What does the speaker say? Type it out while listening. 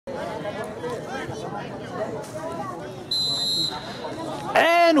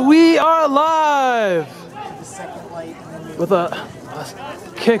And we are live with a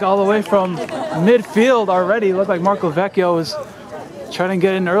kick all the way from midfield already. Looked like Marco Vecchio was trying to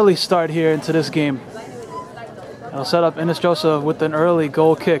get an early start here into this game. I'll set up Inestrosa with an early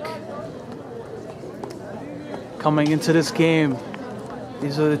goal kick. Coming into this game,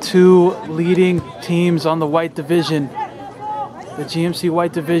 these are the two leading teams on the white division. The GMC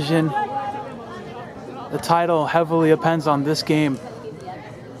white division, the title heavily depends on this game.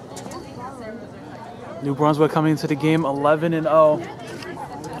 New Brunswick coming into the game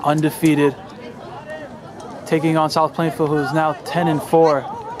 11-0, undefeated, taking on South Plainfield, who is now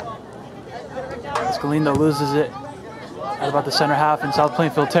 10-4. Galindo loses it at about the center half in South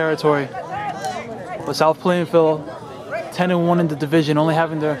Plainfield territory. But South Plainfield 10-1 in the division, only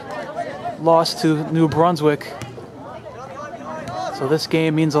having their loss to New Brunswick. So this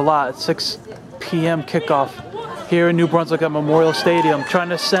game means a lot. It's 6 p.m. kickoff here in New Brunswick at Memorial Stadium. Trying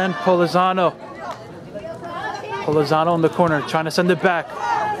to send Polizano. Polizano in the corner, trying to send it back.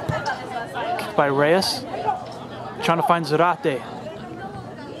 Kicked by Reyes. Trying to find Zarate.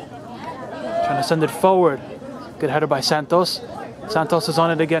 Trying to send it forward. Good header by Santos. Santos is on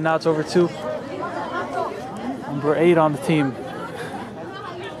it again. Now it's over to number 8 on the team.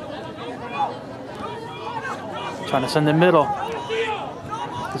 Trying to send it middle.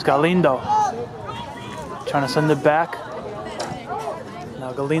 It's Galindo. Trying to send it back.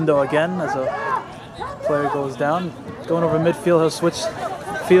 Now Galindo again as a player goes down. Going over midfield, he'll switch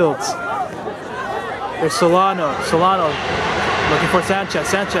fields. There's Solano. Solano looking for Sanchez.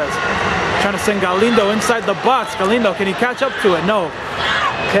 Sanchez trying to send Galindo inside the box. Galindo, can he catch up to it? No.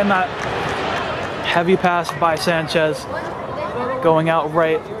 Cannot. Heavy pass by Sanchez. Going out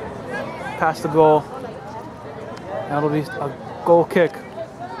right past the goal. That'll be a goal kick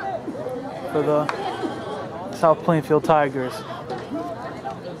for the South Plainfield Tigers.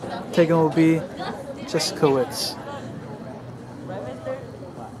 Taking will be Jiskowitz,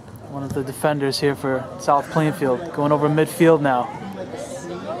 one of the defenders here for South Plainfield. Going over midfield now.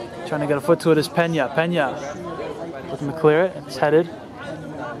 Trying to get a foot to it is Pena. Pena looking to clear it. It's headed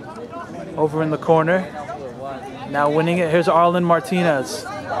over in the corner. Now winning it. Here's Arlen Martinez.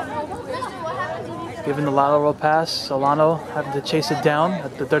 Giving the lateral pass. Solano having to chase it down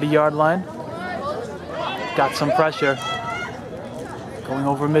at the 30-yard line. Got some pressure. Going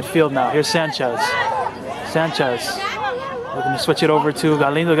over midfield now. Here's Sanchez. Sanchez looking to switch it over to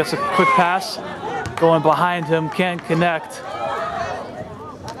Galindo. Gets a quick pass. Going behind him. Can't connect.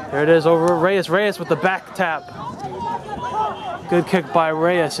 There it is over Reyes. Reyes with the back tap. Good kick by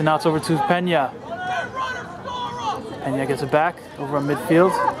Reyes. And now it's over to Pena. Pena gets it back over on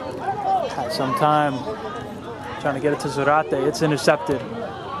midfield. Had some time trying to get it to Zarate. It's intercepted.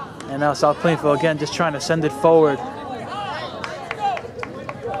 And now South Plainfield again just trying to send it forward.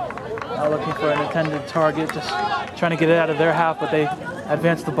 Now looking for an intended target, just trying to get it out of their half, but they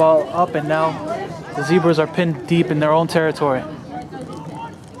advance the ball up, and now the Zebras are pinned deep in their own territory.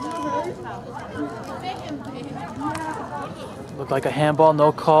 Looked like a handball,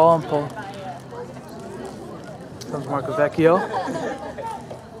 no call. And pull. Comes Marco Vecchio.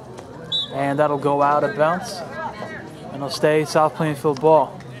 And that'll go out of bounds. And it'll stay South Plainfield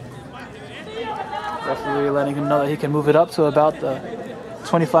ball. Referee letting him know that he can move it up to about the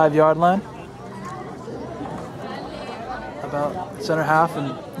 25-yard line. About center half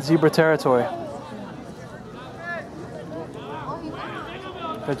and Zebra territory.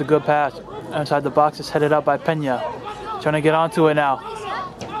 There's a good pass. Inside the box is headed up by Pena. Trying to get onto it now.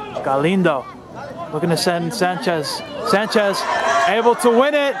 Galindo looking to send Sanchez. Sanchez able to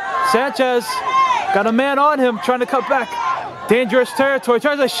win it. Sanchez got a man on him trying to cut back. Dangerous territory.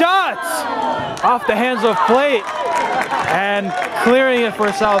 Tries a shot off the hands of Plate. And clearing it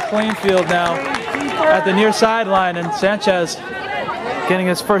for South Plainfield now at the near sideline. And Sanchez getting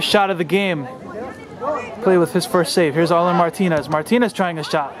his first shot of the game. Play with his first save. Here's Arlen Martinez. Martinez trying a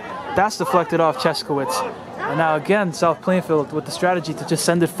shot. That's deflected off Jiskowitz. And now again, South Plainfield with the strategy to just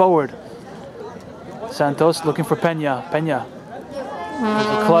send it forward. Santos looking for Pena. Pena. There's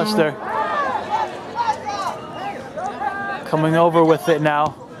a cluster. Coming over with it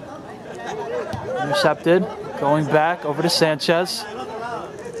now. Intercepted. Going back over to Sanchez.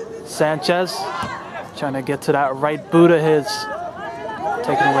 Sanchez trying to get to that right boot of his.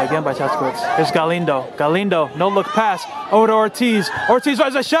 Taken away again by Jiskowitz. Here's Galindo. Galindo, no look pass. Over to Ortiz. Ortiz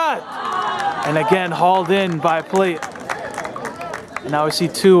finds a shot. And again, hauled in by Plate. And now we see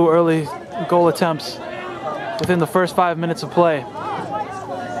 2 early goal attempts within the first 5 minutes of play.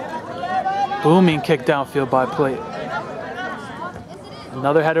 Booming kick downfield by Plate.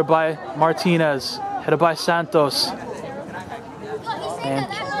 Another header by Martinez. Headed by Santos. And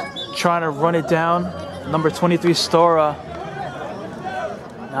trying to run it down. Number 23, Stora.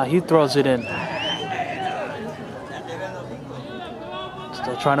 Now he throws it in.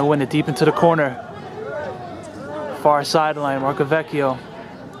 Still trying to win it deep into the corner. Far sideline, Marcovecchio.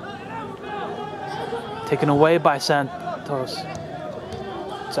 Taken away by Santos.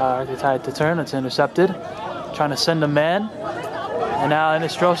 It's tied to turn, it's intercepted. Trying to send a man. And now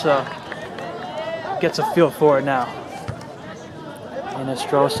Inestrosa gets a feel for it now.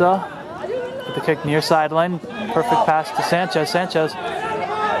 Inestrosa with the kick near sideline. Perfect pass to Sanchez. Sanchez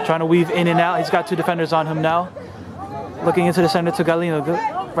trying to weave in and out. He's got two defenders on him now. Looking into the center to Galino.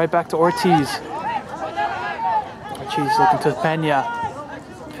 Right back to Ortiz. Ortiz looking to Pena.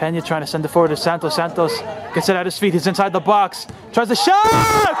 Pena trying to send it forward to Santos. Santos gets it at his feet. He's inside the box. Tries the shot!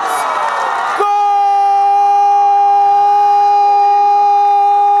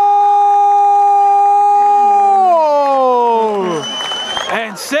 Goal!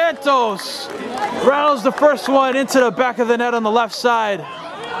 And Santos rattles the first one into the back of the net on the left side.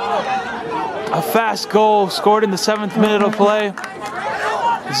 A fast goal scored in the 7th minute of play.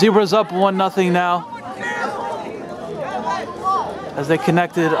 Zebras up 1-0 now. As they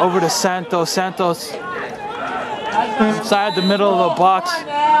connected over to Santos. Santos inside the middle of the box.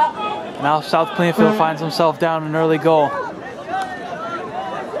 Now South Plainfield finds himself down an early goal.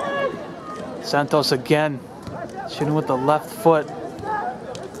 Santos again shooting with the left foot.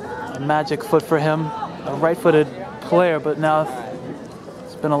 A magic foot for him. A right-footed player, but now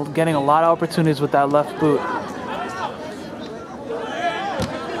he's been getting a lot of opportunities with that left boot.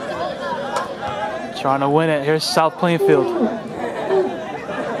 Trying to win it. Here's South Plainfield.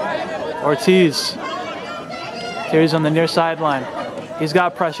 Ortiz carries on the near sideline. He's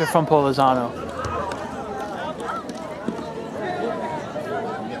got pressure from Polizano.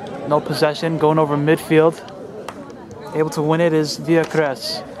 No possession, going over midfield. Able to win it is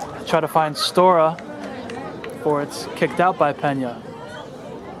Villacres. Try to find Stora before it's kicked out by Pena.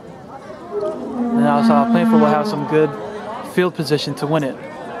 And now South Plainfield will have some good field position to win it.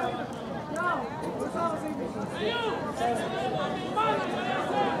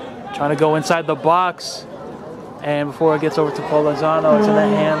 Trying to go inside the box, and before it gets over to Polizano, it's in the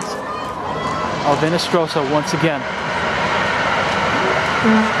hands of Inestrosa once again.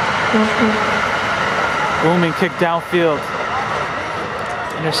 Booming kick downfield.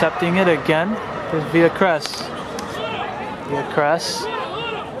 Intercepting it again is Villacres. Villacres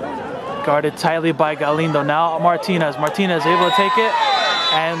guarded tightly by Galindo. Now Martinez. Martinez able to take it,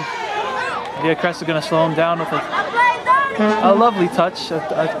 and Villacres is going to slow him down with a lovely touch,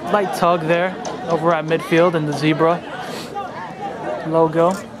 a light tug there over at midfield in the zebra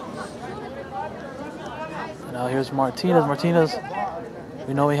logo. Now here's Martinez. Martinez,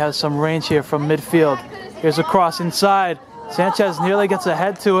 we know he has some range here from midfield. Here's a cross inside. Sanchez nearly gets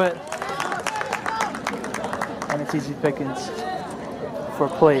ahead to it. And it's easy pickings for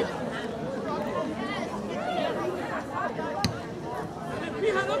plate.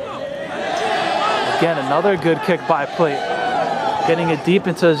 Again, another good kick by plate. Getting it deep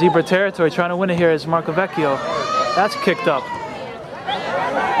into zebra territory. Trying to win it here is Marcovecchio. That's kicked up.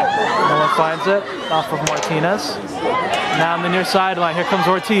 No one finds it. Off of Martinez. Now on the near sideline, here comes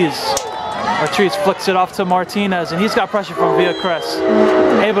Ortiz. Ortiz flicks it off to Martinez, and he's got pressure from Villacres.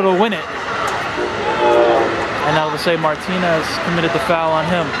 Able to win it. And now they'll say Martinez committed the foul on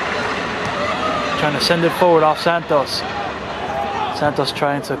him. Trying to send it forward off Santos. Santos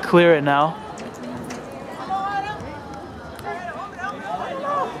trying to clear it now.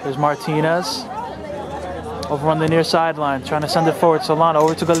 There's Martinez over on the near sideline, trying to send it forward. Solano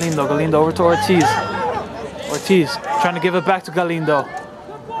over to Galindo. Galindo over to Ortiz. Ortiz trying to give it back to Galindo.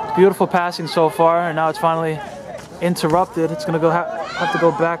 Beautiful passing so far, and now it's finally interrupted. It's going to have to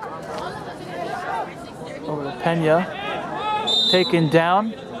go back over to Pena. Taken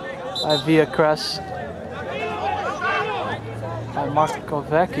down by Villacres by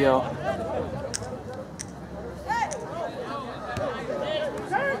Marcovecchio.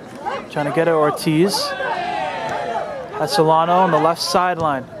 Trying to get it Ortiz. Has Solano on the left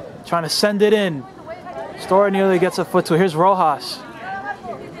sideline. Trying to send it in. Stora nearly gets a foot to it. Here's Rojas.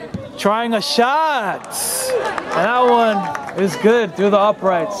 Trying a shot. And that one is good through the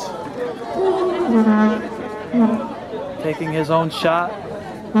uprights. Taking his own shot.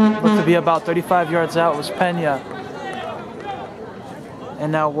 Looked to be about 35 yards out was Pena. And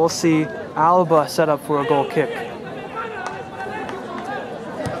now we'll see Alba set up for a goal kick.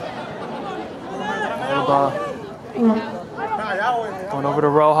 Going over to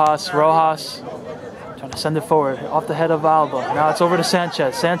Rojas. Rojas trying Trying to send it forward, off the head of Alba. Now it's over to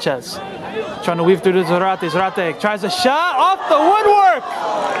Sanchez. Sanchez trying to weave through to Zarate. Zarate tries a shot off the woodwork.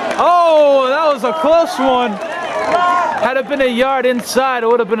 Oh, that was a close one. Had it been a yard inside, it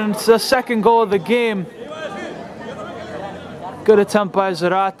would have been the second goal of the game. Good attempt by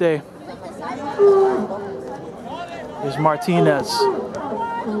Zarate. Here's Martinez.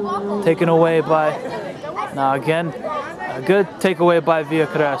 Taken away by, now again, a good takeaway by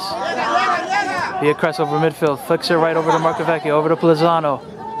Villacres. Villacres over midfield, flicks it right over to Marcovecchio, over to Plazano.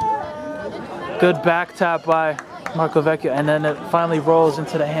 Good back tap by Marcovecchio, and then it finally rolls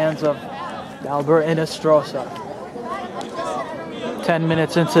into the hands of Albert Inestrosa. 10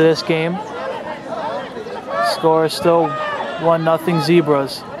 minutes into this game. Score is still 1-0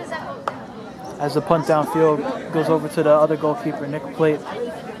 Zebras. As the punt downfield goes over to the other goalkeeper, Nick Plate.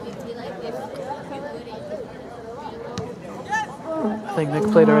 I think Nick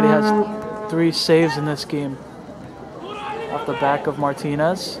Plate already has 3 saves in this game. Off the back of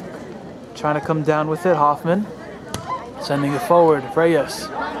Martinez. Trying to come down with it, Hoffman. Sending it forward, Reyes.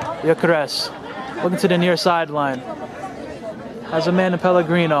 Villacres looking to the near sideline. Has a man in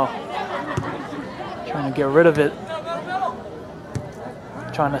Pellegrino. Trying to get rid of it.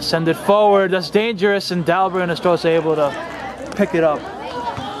 Trying to send it forward. That's dangerous, and Dalbert and Estrosa able to pick it up.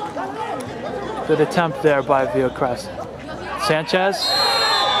 Good attempt there by Villacres. Sanchez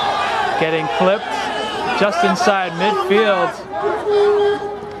getting clipped just inside midfield.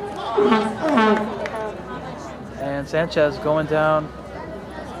 And Sanchez going down.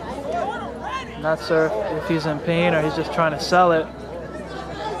 Not sure if he's in pain or he's just trying to sell it.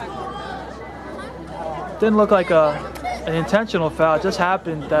 Didn't look like an intentional foul. It just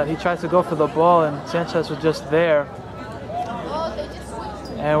happened that he tried to go for the ball and Sanchez was just there.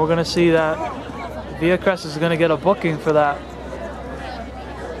 And we're going to see that Villacres is going to get a booking for that.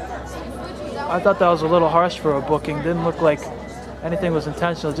 I thought that was a little harsh for a booking. Didn't look like anything was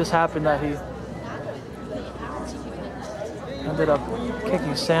intentional. It just happened that he ended up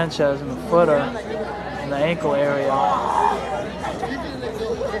kicking Sanchez in the footer, in the ankle area.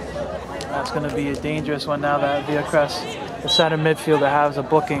 That's going to be a dangerous one now that Villacres, the center midfielder, has a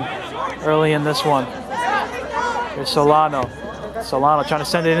booking early in this one. Here's Solano. Solano trying to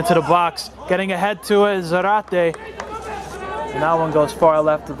send it into the box. Getting ahead to it is Zarate. And that one goes far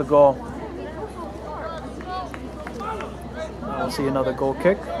left of the goal. Now we'll see another goal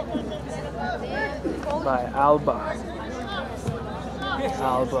kick by Alba.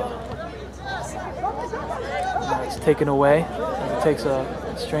 Now it's taken away. It takes a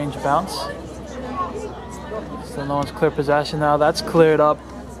strange bounce. Still no one's clear possession now. That's cleared up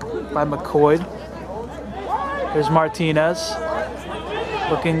by McCoy. Here's Martinez.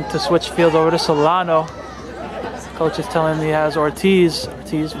 Looking to switch field over to Solano. Coach is telling him he has Ortiz.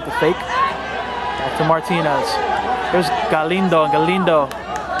 Ortiz with the fake. Back to Martinez. Here's Galindo. Galindo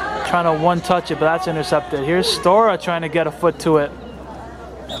trying to one-touch it, but that's intercepted. Here's Stora trying to get a foot to it.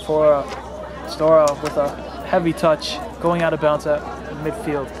 And for Stora with a heavy touch, going out of bounds at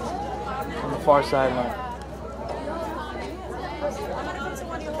midfield on the far sideline.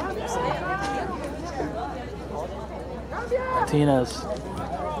 Martinez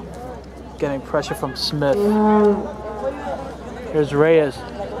getting pressure from Smith. Here's Reyes.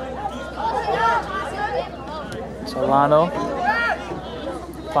 Solano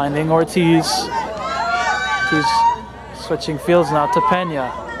finding Ortiz. He's switching fields now to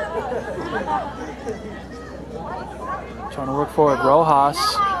Pena. Trying to work forward. Rojas.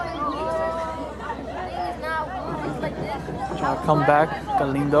 Trying to come back.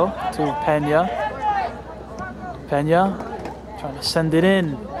 Galindo to Pena. Pena trying to send it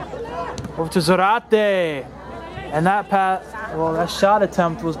in. Over to Zarate. And that that shot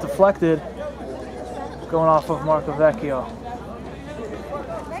attempt was deflected. Going off of Marcovecchio.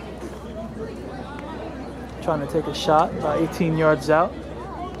 Trying to take a shot about 18 yards out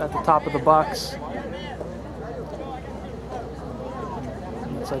at the top of the box.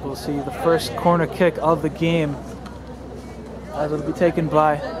 Looks like we'll see the first corner kick of the game as it'll be taken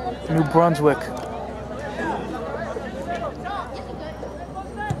by New Brunswick.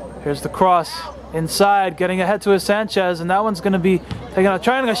 Here's the cross inside, getting ahead to his Sanchez, and that one's going to be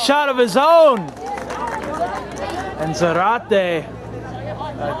trying a shot of his own. And Zarate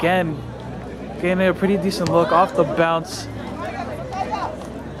again getting a pretty decent look off the bounce.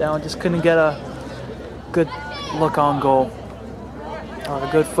 That one just couldn't get a good look on goal. A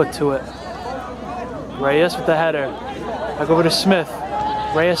good foot to it. Reyes with the header. Back over to Smith.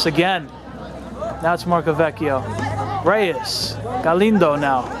 Reyes again. Now it's Marcovecchio. Reyes. Galindo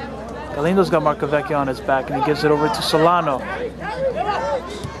now. Galindo's got Marcovecchio on his back and he gives it over to Solano.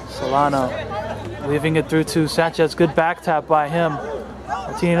 Solano Leaving it through to Sanchez. Good back tap by him.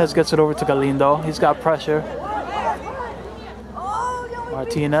 Martinez gets it over to Galindo. He's got pressure.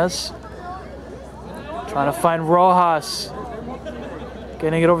 Martinez trying to find Rojas.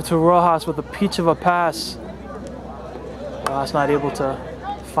 Getting it over to Rojas with a peach of a pass. Rojas not able to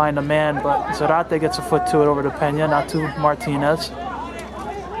find a man, but Zarate gets a foot to it over to Pena, not to Martinez.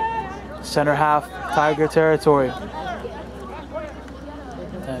 Center half, Tiger territory.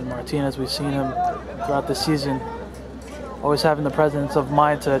 And Martinez, we've seen him throughout the season, always having the presence of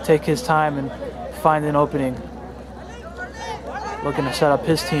mind to take his time and find an opening. Looking to set up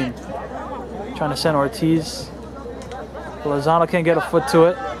his team. Trying to send Ortiz. Lozano can't get a foot to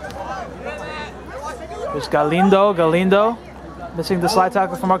it. There's Galindo. Galindo missing the slide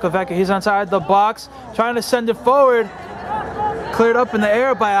tackle from Markovecchia. He's inside the box, trying to send it forward. Cleared up in the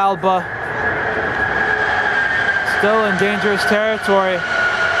air by Alba. Still in dangerous territory.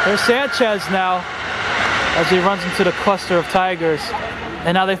 There's Sanchez now as he runs into the cluster of Tigers.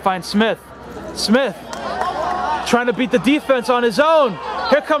 And now they find Smith. Smith trying to beat the defense on his own.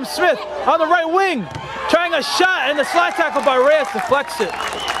 Here comes Smith on the right wing. Trying a shot, and the slide tackle by Reyes deflects it.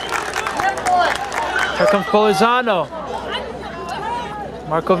 Here comes Polizano.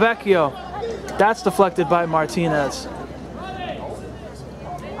 Markovecchio. That's deflected by Martinez.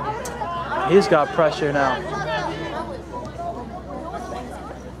 He's got pressure now.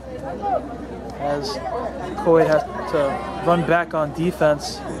 As Coit has to run back on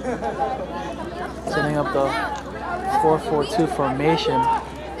defense. Setting up the 4-4-2 formation.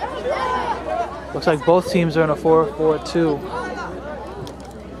 Looks like both teams are in a 4-4-2.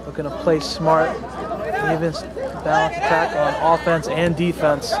 Looking to play smart, even balance attack on offense and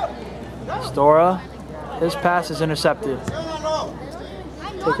defense. Stora, his pass is intercepted.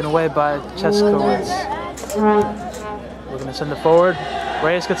 Taken away by Cheskowitz. Looking to send it forward.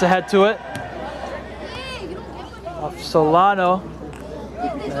 Reyes gets ahead to it. Off Solano.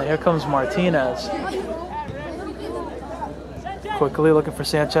 And here comes Martinez. Quickly looking for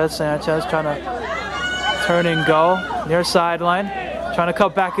Sanchez. Sanchez trying to turn and go. Near sideline. Trying to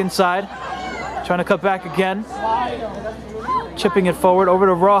cut back inside. Trying to cut back again. Chipping it forward over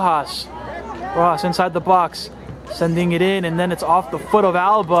to Rojas. Rojas inside the box. Sending it in, and then it's off the foot of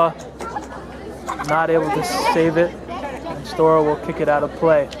Alba. Not able to save it. And Stora will kick it out of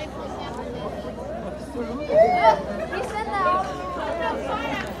play.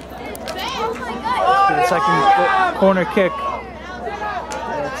 The second corner kick.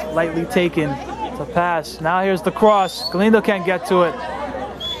 It's lightly taken. It's a pass. Now here's the cross. Galindo can't get to it.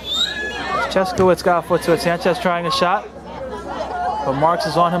 Cheskowitz got a foot to it. Sanchez trying a shot, but Marks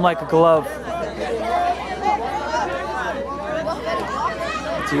is on him like a glove.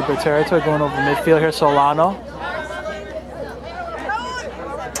 Zebra territory going over midfield here. Solano.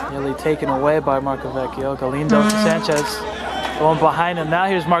 Nearly taken away by Markovecchio. Galindo to Sanchez. Going behind him. Now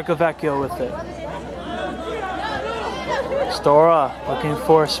here's Markovecchio with it. Stora looking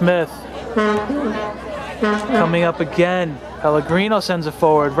for Smith. Coming up again. Pellegrino sends it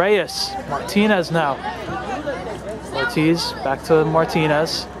forward. Reyes. Martinez now. Ortiz back to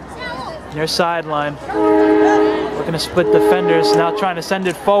Martinez. Near sideline. Looking to split defenders. Now trying to send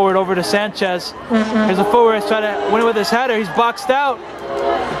it forward over to Sanchez. Here's a forward. He's trying to win it with his header. He's boxed out.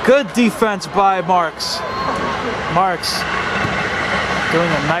 Good defense by Marks. Marks doing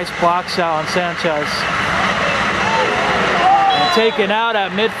a nice block shot on Sanchez. And taken out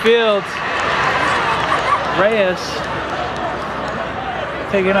at midfield. Reyes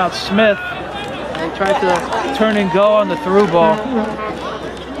taking out Smith. He tried to turn and go on the through ball.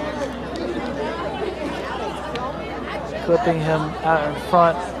 Clipping him out in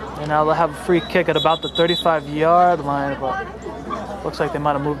front. And now they'll have a free kick at about the 35-yard line. But looks like they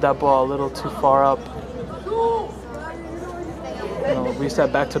might have moved that ball a little too far up. We'll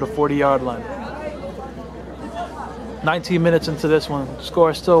reset back to the 40-yard line. 19 minutes into this one. Score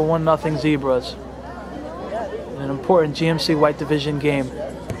is still 1-0 Zebras. An important GMC White Division game.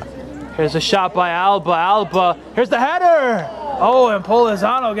 Here's a shot by Alba. Alba. Here's the header. Oh, and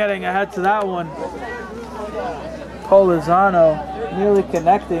Polizano getting ahead to that one. Polizano nearly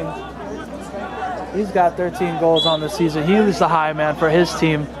connecting. He's got 13 goals on the season. He was the high man for his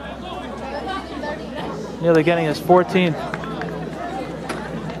team. Nearly getting his 14th.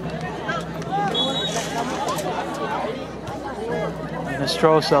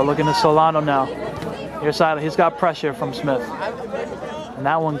 Nostrosa looking to Solano now. Near side, he's got pressure from Smith. And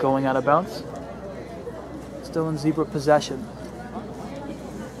that one going out of bounds. Still in Zebra possession.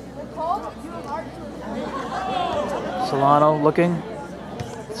 Solano looking.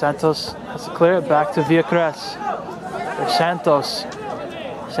 Santos has to clear it back to Villacres. There's Santos.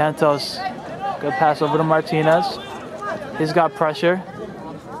 Santos Good pass over to Martinez. He's got pressure.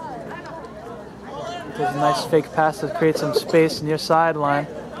 Does a nice fake pass to create some space near sideline.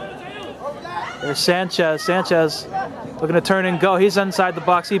 There's Sanchez. Sanchez looking to turn and go. He's inside the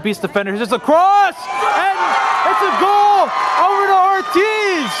box. He beats defenders. Here's a cross! And it's a goal over to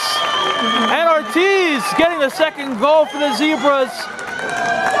Ortiz! And Ortiz getting the second goal for the Zebras.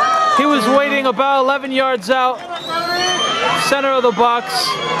 He was waiting about 11 yards out. Center of the box.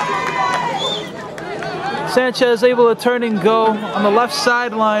 Sanchez able to turn and go on the left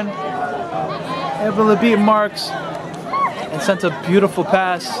sideline. Able to beat Marks. And sent a beautiful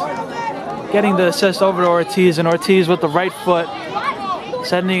pass. Getting the assist over to Ortiz, and Ortiz with the right foot,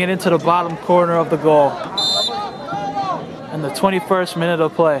 sending it into the bottom corner of the goal. In the 21st minute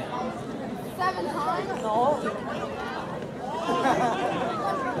of play.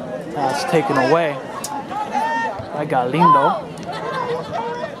 That's taken away by Galindo.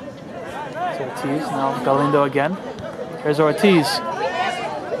 It's Ortiz, now Galindo again. Here's Ortiz.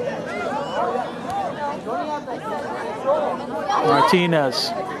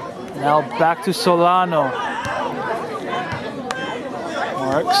 Martinez. Now back to Solano.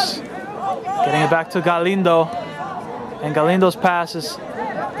 Marks getting it back to Galindo. And Galindo's pass is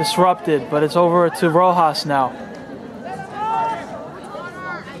disrupted, but it's over to Rojas now.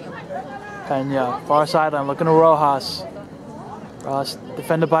 Pena, far sideline, looking to Rojas. Rojas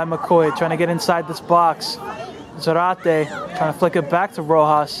defended by McCoy, trying to get inside this box. Zarate trying to flick it back to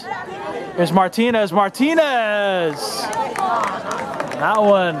Rojas. Here's Martinez. Martinez! That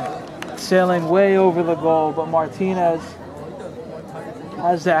one sailing way over the goal, but Martinez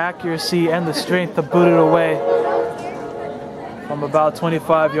has the accuracy and the strength to boot it away from about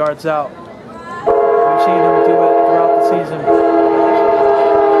 25 yards out. We've seen him do it throughout the season.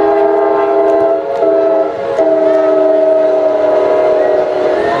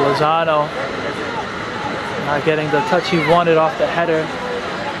 Lozano not getting the touch he wanted off the header.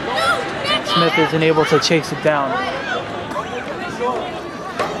 Smith isn't able to chase it down.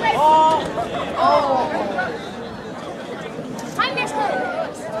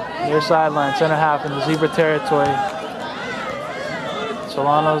 Near sideline, center half in the Zebra territory.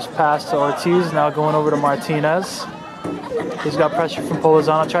 Solano's pass to Ortiz, now going over to Martinez. He's got pressure from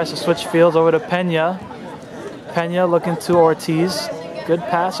Polizano, tries to switch fields over to Pena. Pena looking to Ortiz. Good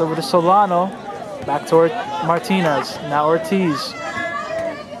pass over to Solano. Back to Martinez. Now Ortiz.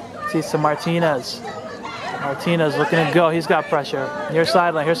 Ortiz to Martinez. Martinez looking to go. He's got pressure. Near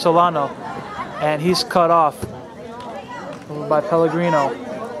sideline. Here's Solano. And he's cut off over by Pellegrino.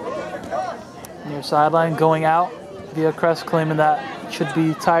 Near sideline going out. Via Crest claiming that should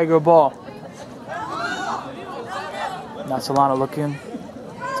be Tiger ball. Now Solano looking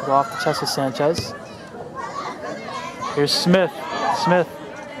to go off the chest of Sanchez. Here's Smith. Smith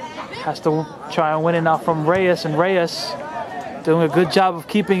has to try and win it now from Reyes, and Reyes doing a good job of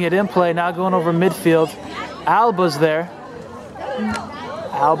keeping it in play. Now going over midfield. Alba's there.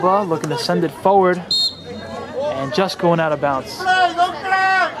 Alba looking to send it forward and just going out of bounds.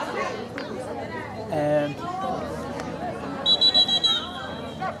 And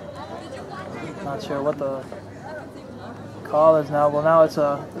not sure what the call is now. Well, now it's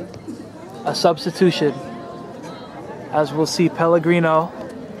a substitution, as we'll see Pellegrino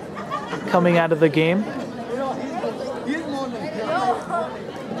coming out of the game.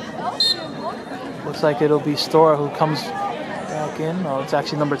 Looks like it'll be Stora who comes back in. Oh, it's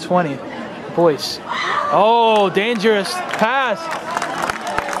actually number 20, Boyce. Oh, dangerous pass.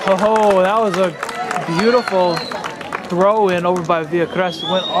 Oh, that was a beautiful throw in over by Villacrest.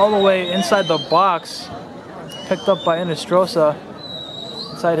 Went all the way inside the box. Picked up by Inestrosa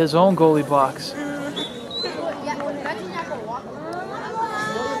inside his own goalie box.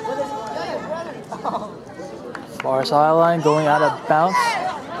 Far sideline going out of bounds.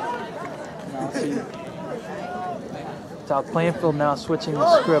 Now see South Plainfield now switching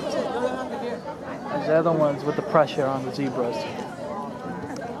the script. As the other ones with the pressure on the Zebras.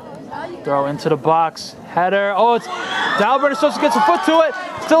 Throw into the box. Header. Oh, it's Dalbert supposed to get some foot to it.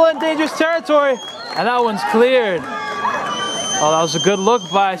 Still in dangerous territory. And that one's cleared. Oh, that was a good look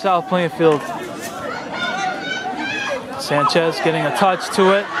by South Plainfield. Sanchez getting a touch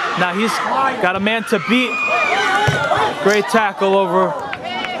to it. Now he's got a man to beat. Great tackle over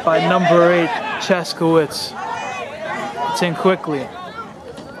by number 8, Cheskowitz. It's in quickly.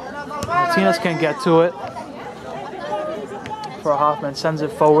 Martinez can't get to it. For Hoffman, sends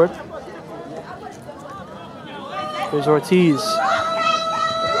it forward. Here's Ortiz.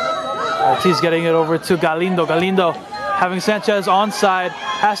 Ortiz getting it over to Galindo. Galindo having Sanchez onside.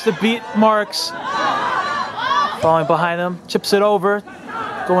 Has to beat Marks. Falling behind him. Chips it over.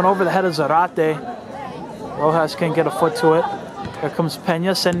 going over the head of Zarate. Rojas can't get a foot to it. Here comes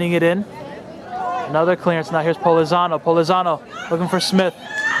Pena sending it in. Another clearance. Now here's Polizano. Polizano looking for Smith.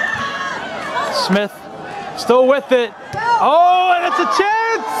 Smith still with it. Oh, and it's a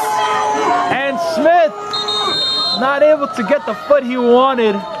chance! And Smith not able to get the foot he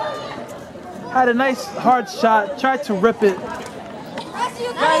wanted. Had a nice hard shot, tried to rip it,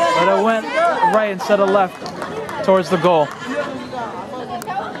 but it went right instead of left towards the goal.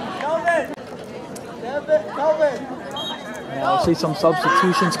 Now we'll see some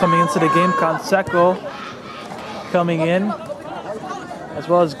substitutions coming into the game. Canseco coming in, as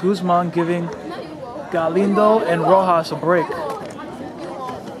well as Guzman giving Galindo and Rojas a break.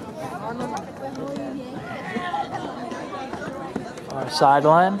 Our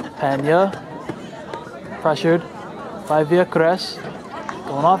sideline, Pena, pressured by Villacres,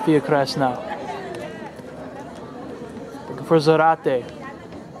 going off Villacres now. Looking for Zarate,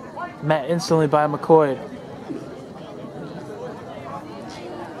 met instantly by McCoy.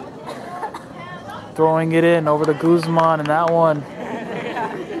 Throwing it in over to Guzman, and that one,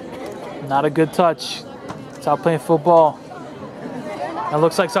 not a good touch. South Plainfield ball. It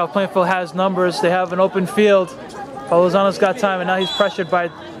looks like South Plainfield has numbers. They have an open field. Polizano's got time, and now he's pressured by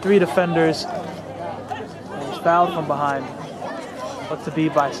 3 defenders. And he's fouled from behind. Looked to be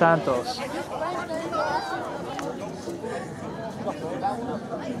by Santos.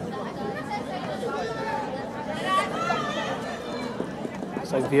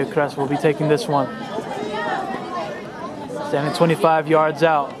 Looks like Villacres will be taking this one. Standing 25 yards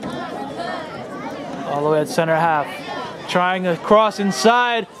out. All the way at center half. Trying a cross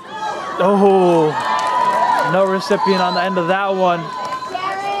inside. Oh, no recipient on the end of that one.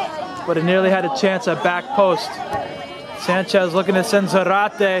 But it nearly had a chance at back post. Sanchez looking to send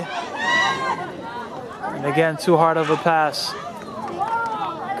Zarate. And again, too hard of a pass.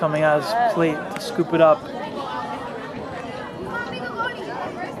 Coming out his plate to scoop it up.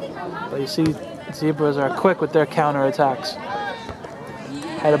 But you see, Zebras are quick with their counterattacks.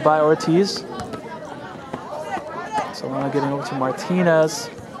 Headed by Ortiz. Solano getting over to Martinez.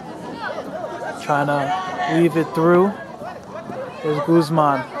 Trying to weave it through. There's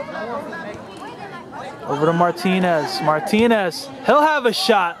Guzman. Over to Martinez. Martinez, he'll have a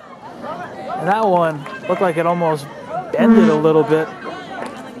shot. And that one looked like it almost bended a little bit.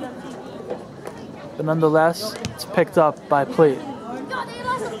 But nonetheless, it's picked up by Plate.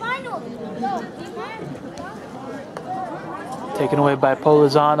 Taken away by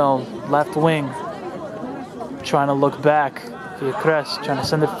Polizano, left wing. Trying to look back. Villacres trying to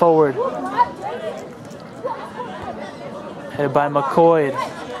send it forward. Headed by McCoy.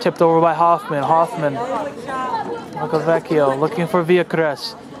 Tipped over by Hoffman. Hoffman. Rocavecchio looking for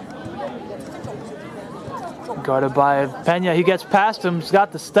Villacres. Guarded by Pena. He gets past him. He's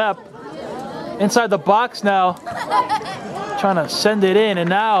got the step. Inside the box now. Trying to send it in. And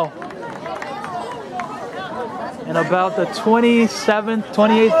now, in about the 27th,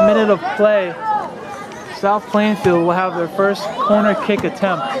 28th minute of play, South Plainfield will have their first corner kick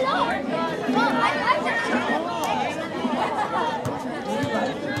attempt.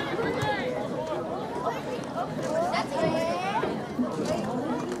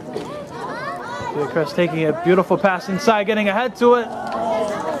 Villacres taking a beautiful pass inside, getting ahead to it.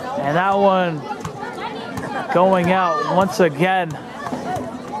 And that one going out once again.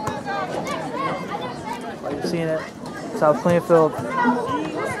 You've seen it. South Plainfield,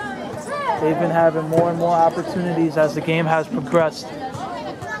 they've been having more and more opportunities as the game has progressed. There's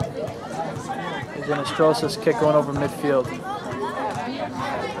an Estrosa's kick going over midfield.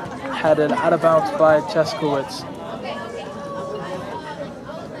 Headed out of bounds by Cheskowitz.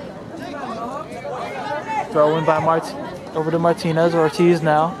 Throw in by over to Martinez. Ortiz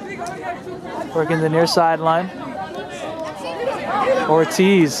now. Working the near sideline.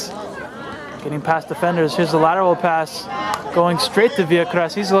 Ortiz getting past defenders. Here's the lateral pass. Going straight to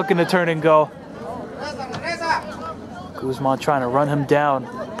Villacres. He's looking to turn and go. Guzman trying to run him down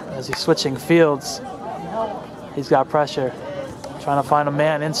as he's switching fields. He's got pressure. Trying to find a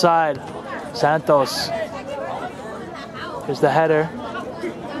man inside. Santos. Here's the header.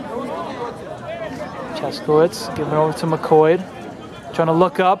 Cheskowitz giving it over to McCoy. Trying to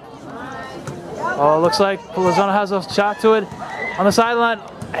look up. Oh, it looks like Polizano has a shot to it on the sideline.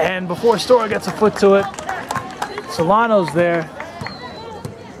 And before Stora gets a foot to it, Solano's there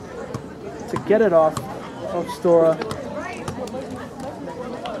to get it off of Stora.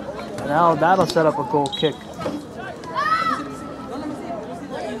 And now that'll set up a goal kick.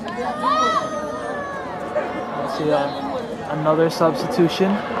 Let's see another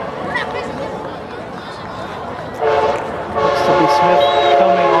substitution. Looks to be Smith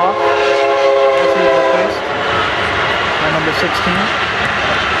coming 16.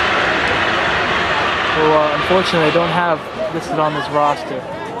 Who unfortunately I don't have listed on this roster.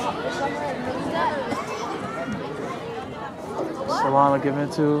 Solano giving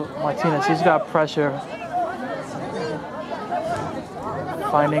it to Martinez. He's got pressure.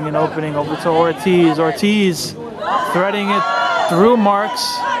 Finding an opening over to Ortiz. Ortiz threading it through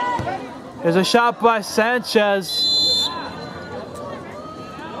Marks. There's a shot by Sanchez.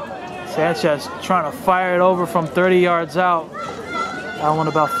 Sanchez trying to fire it over from 30 yards out. That one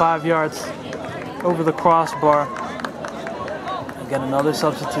about 5 yards over the crossbar. Again, another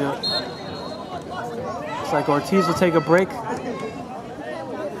substitute. Looks like Ortiz will take a break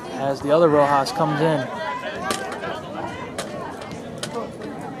as the other Rojas comes in.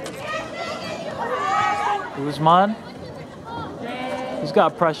 Guzman. He's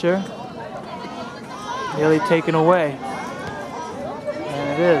got pressure. Nearly taken away. And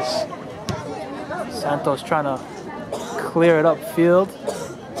it is. Santos trying to clear it upfield.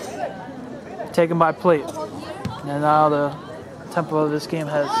 Taken by plate. And now the tempo of this game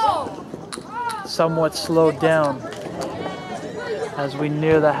has somewhat slowed down as we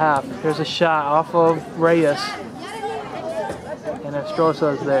near the half. Here's a shot off of Reyes. And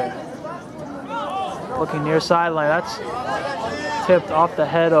Estrosa is there. Looking near sideline. That's tipped off the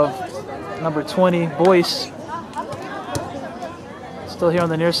head of number 20, Boyce. Still here on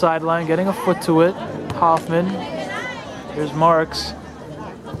the near sideline, getting a foot to it. Hoffman. Here's Marks.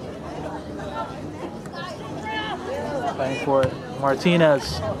 Fighting for it.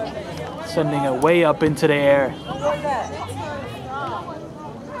 Martinez sending it way up into the air.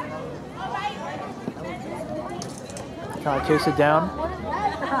 Trying to chase it down.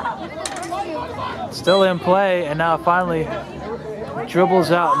 Still in play, and now finally dribbles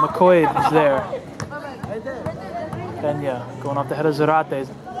out. McCoy is there. Pena going off the head of Zarate.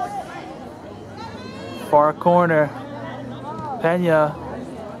 Far corner. Pena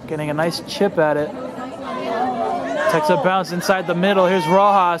getting a nice chip at it. Takes a bounce inside the middle. Here's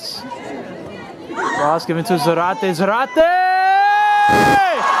Rojas. Rojas giving to Zarate. Zarate!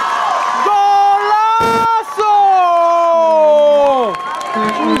 Golazo!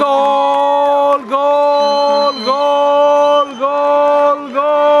 Goal! Goal! Goal! Goal!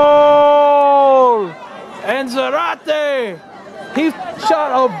 Goal! And Zarate, he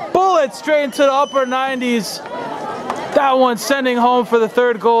shot a bullet straight into the upper 90s. That one sending home for the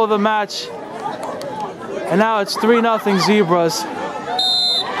third goal of the match. And now it's 3-0 Zebras.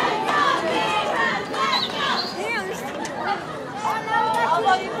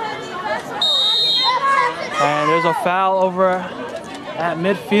 And there's a foul over at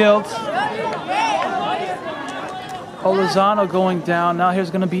midfield. Olazano going down. Now here's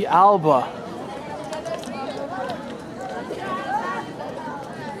going to be Alba.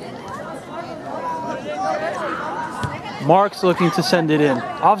 Marks looking to send it in.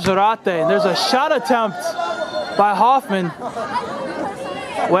 Off Zarate, and there's a shot attempt by Hoffman.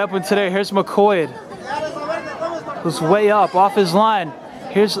 Way up in today. Here's McCoy, who's way up off his line.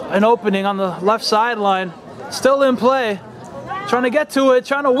 Here's an opening on the left sideline. Still in play. Trying to get to it,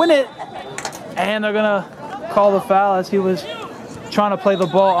 trying to win it. And they're going to call the foul as he was trying to play the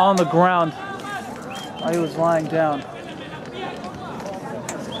ball on the ground while he was lying down.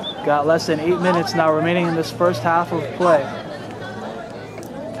 Got less than 8 minutes now remaining in this first half of play.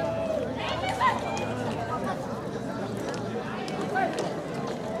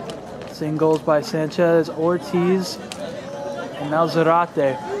 Seeing goals by Sanchez, Ortiz, and now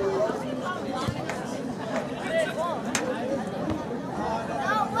Zarate.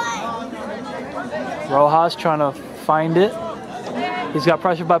 Rojas trying to find it. He's got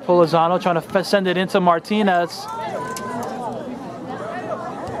pressure by Polizano, trying to send it into Martinez.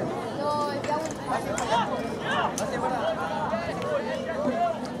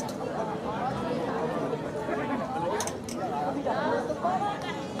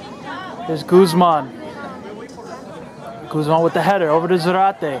 Here's Guzman. Guzman with the header over to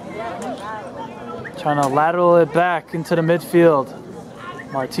Zarate. Trying to lateral it back into the midfield.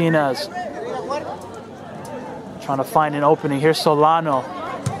 Martinez. Trying to find an opening. Here's Solano.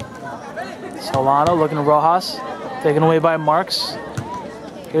 Solano looking at Rojas. Taken away by Marks.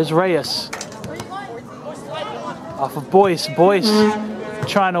 Here's Reyes. Off of Boyce. Boyce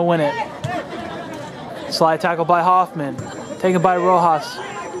trying to win it. Slide tackle by Hoffman. Taken by Rojas.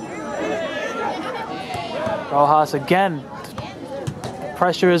 Rojas again.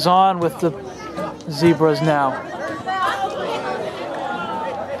 Pressure is on with the Zebras now.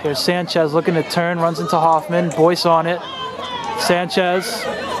 Here's Sanchez looking to turn, runs into Hoffman. Boyce on it. Sanchez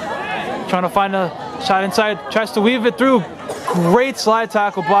trying to find a shot inside, tries to weave it through. Great slide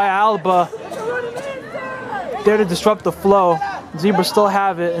tackle by Alba. there to disrupt the flow. Zebras still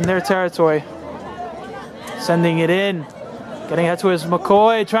have it in their territory. Sending it in. Getting it to his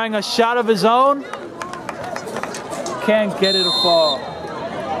McCoy, trying a shot of his own. Can't get it to fall.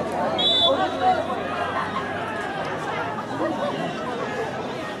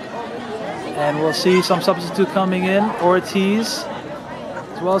 And we'll see some substitute coming in. Ortiz,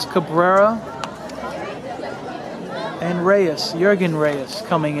 as well as Cabrera. And Reyes, Jurgen Reyes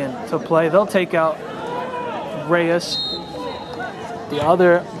coming in to play. They'll take out Reyes, the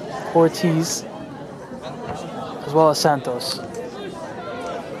other Ortiz, as well as Santos.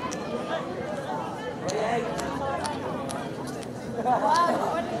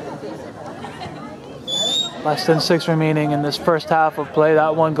 Less than 6 remaining in this first half of play.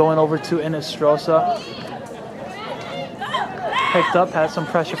 That one going over to Inestrosa. Picked up, had some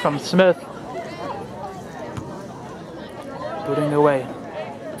pressure from Smith. Booting away.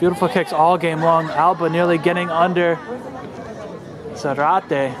 Beautiful kicks all game long. Alba nearly getting under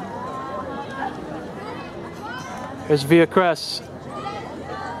Zarate. Here's Villacres.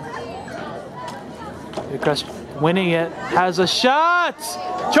 Villacres winning it. Has a shot!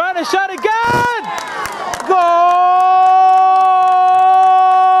 Trying to shot again! Goal!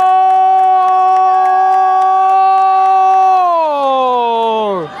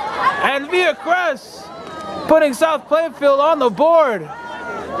 And Villacres putting South Plainfield on the board.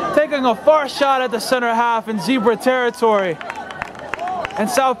 Taking a far shot at the center half in Zebra territory. And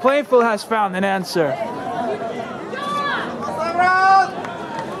South Plainfield has found an answer.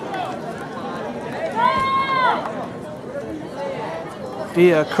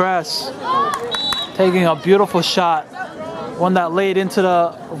 Villacres taking a beautiful shot. One that laid into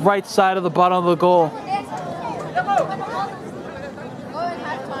the right side of the bottom of the goal.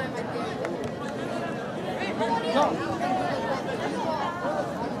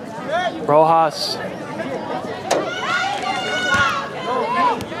 Rojas.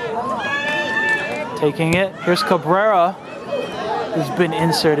 Taking it. Here's Cabrera, who's been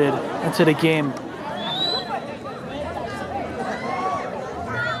inserted into the game.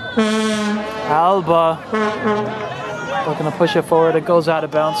 Alba looking to push it forward. It goes out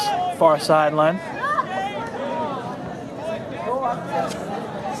of bounds, far sideline.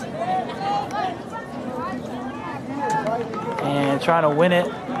 And trying to win it.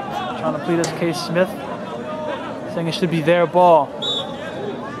 Trying to plead his case, Smith. Saying it should be their ball.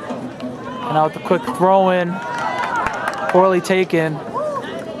 And now with the quick throw in, poorly taken.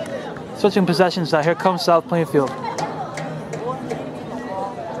 Switching possessions now. Here comes South Plainfield.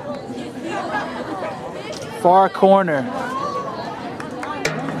 Far corner.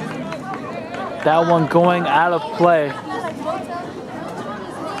 That one going out of play.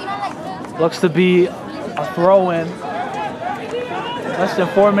 Looks to be a throw in. Less than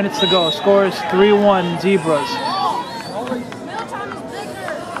 4 minutes to go. Score is 3-1 Zebras.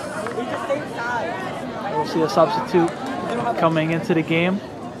 We'll see a substitute coming into the game.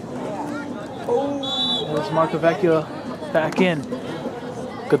 There's Marcovecchio back in.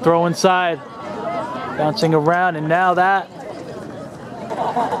 Good throw inside. Bouncing around, and now that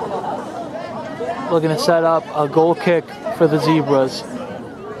looking to set up a goal kick for the Zebras.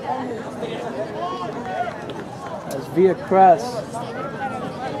 As Villacres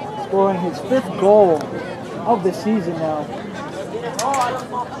scoring his 5th goal of the season now.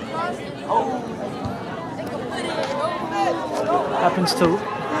 Happens to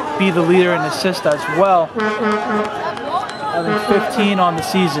be the leader in assists as well, having 15 on the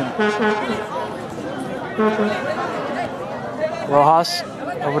season. Rojas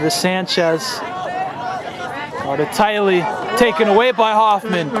over to Sanchez. Or to Tiley, taken away by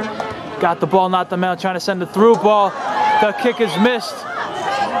Hoffman. Got the ball, knocked them out, trying to send a through ball. The kick is missed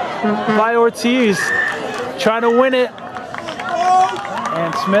by Ortiz. Trying to win it.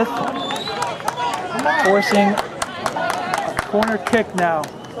 And Smith forcing a corner kick now.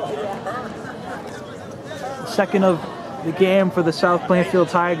 The second of the game for the South Plainfield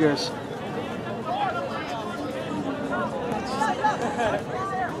Tigers.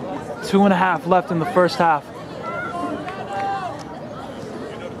 Two and a half left in the first half.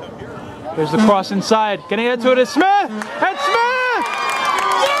 There's the cross inside. Getting it to it is Smith. And Smith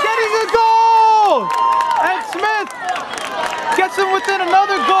getting a goal. And Smith gets him within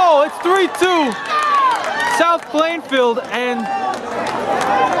another goal. It's 3-2. South Plainfield, and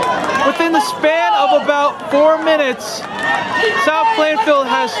within the span of about 4 minutes, South Plainfield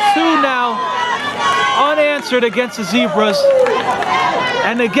has 2 now unanswered against the Zebras.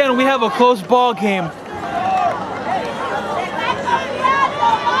 And again, we have a close ball game.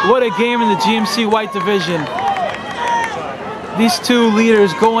 What a game in the GMC White Division. These two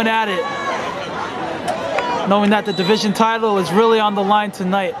leaders going at it. knowing that the division title is really on the line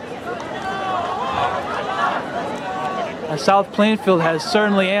tonight. And South Plainfield has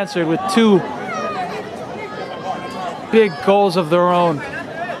certainly answered with 2 big goals of their own.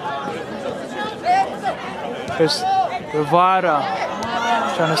 There's Guevara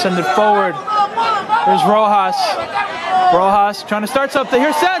trying to send it forward. There's Rojas. Rojas trying to start something.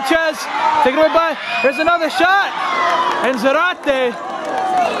 Here's Sanchez. Taken away by. Here's another shot. And Zarate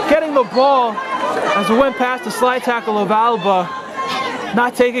getting the ball as it went past the slide tackle of Alba.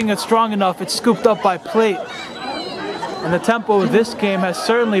 Not taking it strong enough. It's scooped up by Plate. And the tempo of this game has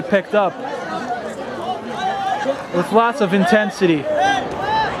certainly picked up with lots of intensity.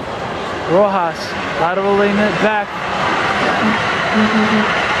 Rojas lateraling it back.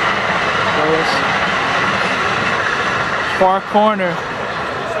 Far corner.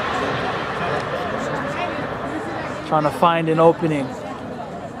 Trying to find an opening.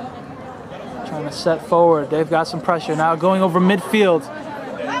 Trying to set forward. They've got some pressure now. Going over midfield.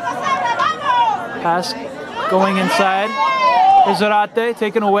 Pass going inside. Here's Zarate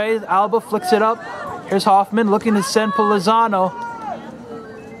taken away. Alba flicks it up. Here's Hoffman looking to send Polizano.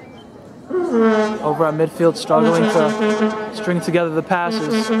 Over at midfield, struggling to string together the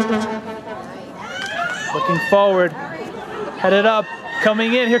passes. Looking forward. Headed up.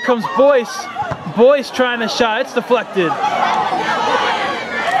 Coming in. Here comes Boyce. Boyce trying to shot. It's deflected.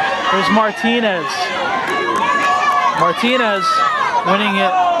 Here's Martinez. Martinez winning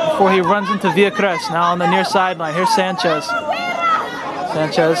it before he runs into Villacres. Now on the near sideline. Here's Sanchez.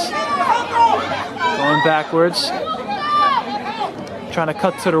 Sanchez going backwards. Trying to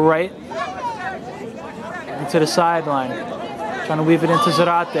cut to the right. Into the sideline. Trying to weave it into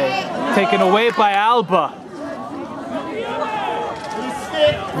Zarate. Taken away by Alba.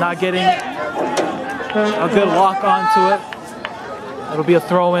 Not getting a good lock onto it. It'll be a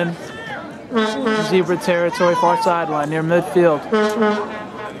throw in. Zebra territory, far sideline, near midfield.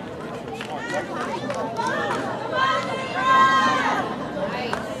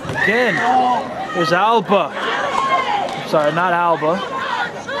 Again, there's Alba. Sorry, not Alba.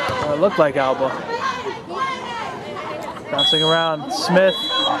 It looked like Alba. Bouncing around, Smith.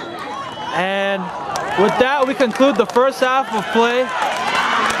 And with that, we conclude the first half of play.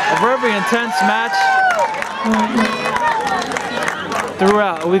 A very intense match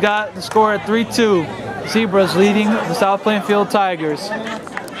throughout. We got the score at 3-2. Zebras leading the South Plainfield Tigers.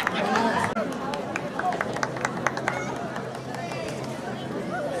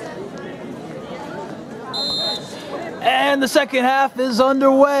 And the second half is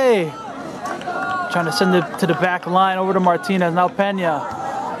underway. Trying to send it to the back line over to Martinez. Now Pena.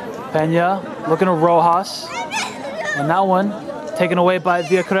 Pena looking at Rojas. And that one taken away by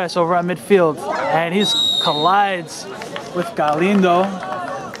Villacres over at midfield. And he collides with Galindo.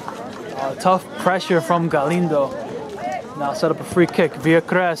 Tough pressure from Galindo. Now set up a free kick.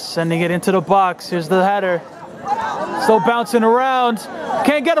 Villacres sending it into the box. Here's the header. Still bouncing around.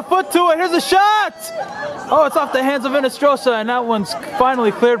 Can't get a foot to it. Here's a shot! Oh, it's off the hands of Inestrosa, and that one's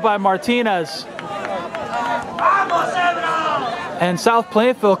finally cleared by Martinez. And South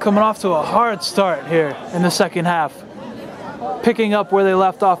Plainfield coming off to a hard start here in the second half. Picking up where they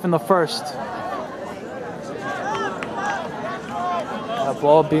left off in the first. That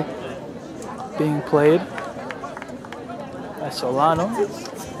ball being played by Solano.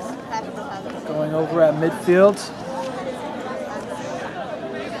 Going over at midfield.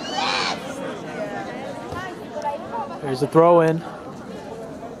 There's the throw in.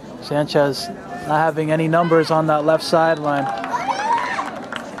 Sanchez not having any numbers on that left sideline.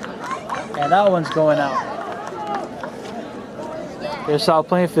 And that one's going out. Here's South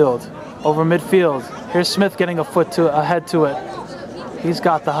Plainfield over midfield. Here's Smith getting a head to it. He's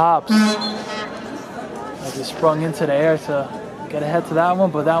got the hops. As he sprung into the air to get ahead to that one,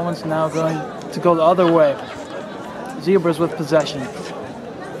 but that one's now going to go the other way. Zebras with possession.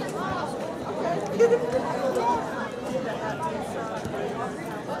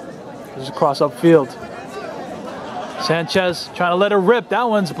 There's a cross upfield. Sanchez trying to let it rip. That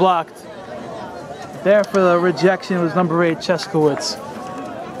one's blocked. There for the rejection was number 8, Cheskowitz.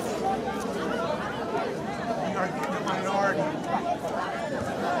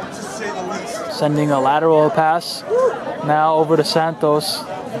 Sending a lateral pass now over to Santos.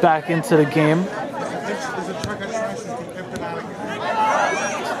 Back into the game.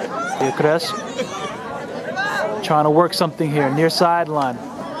 Villacres trying to work something here near sideline.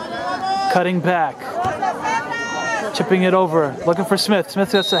 Cutting back. Chipping it over. Looking for Smith.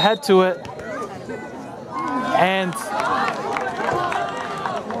 Smith gets a head to it. And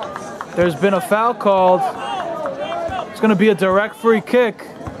there's been a foul called. It's going to be a direct free kick.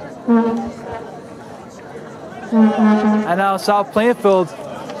 And now South Plainfield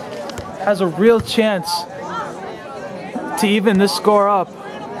has a real chance to even this score up.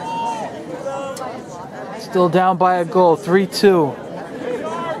 Still down by a goal, 3-2.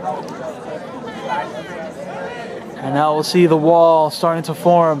 And now we'll see the wall starting to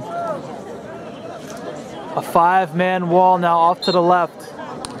form. A 5-man wall now off to the left.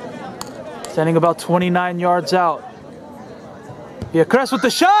 Standing about 29 yards out. Crest with the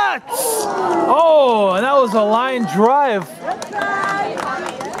shot! Oh, and that was a line drive.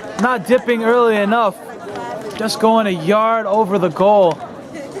 Not dipping early enough. Just going a yard over the goal.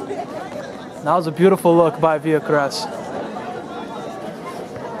 That was a beautiful look by Crest.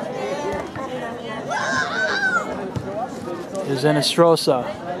 Here's Enestrosa.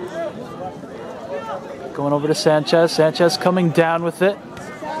 Going over to Sanchez. Sanchez coming down with it.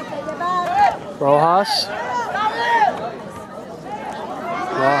 Rojas.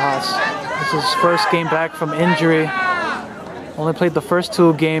 This is his first game back from injury. Only played the first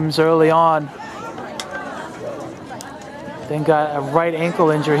 2 games early on. Then got a right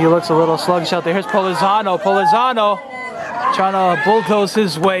ankle injury. He looks a little sluggish out there. Here's Polizano. Polizano trying to bulldoze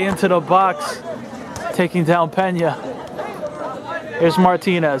his way into the box, taking down Pena. Here's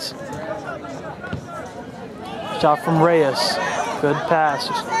Martinez. Shot from Reyes. Good pass.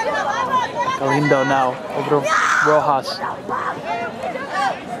 Galindo now over to Rojas.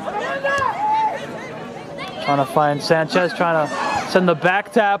 Trying to find Sanchez, trying to send the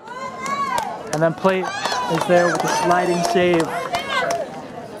back tap. And then Plate is there with the sliding save.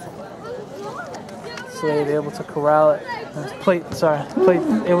 Slade able to corral it. Plate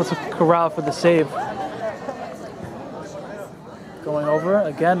able to corral for the save. Going over,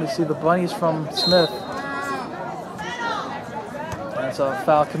 again we see the bunnies from Smith. That's a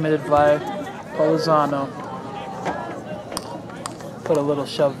foul committed by Polizano. Put a little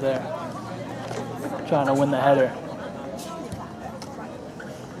shove there. Trying to win the header.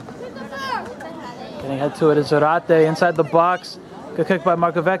 Getting head to it is Zarate inside the box. Good kick by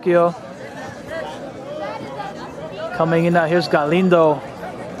Marcovecchio. Coming in now, here's Galindo.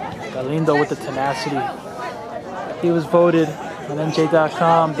 Galindo with the tenacity. He was voted on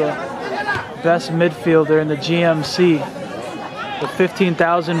NJ.com the best midfielder in the GMC with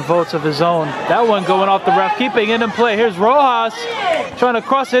 15,000 votes of his own. That one going off the ref, keeping it in play. Here's Rojas trying to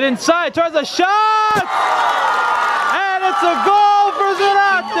cross it inside, tries a shot! And it's a goal for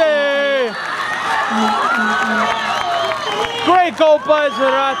Zarate! Great goal by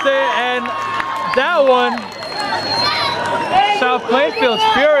Zarate, and that one, South Plainfield's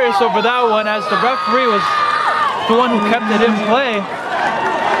furious over that one as the referee was the one who kept it in play.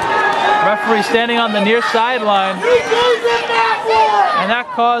 Referee standing on the near sideline, and that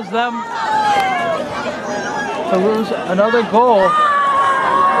caused them to lose another goal.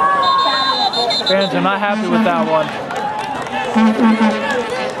 Fans are not happy with that one.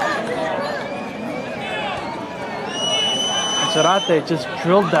 Zarate just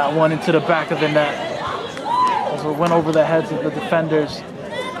drilled that one into the back of the net as it went over the heads of the defenders.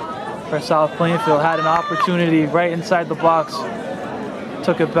 For South Plainfield had an opportunity right inside the box.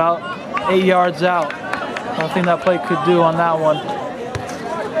 Took about 8 yards out. Nothing that play could do on that one.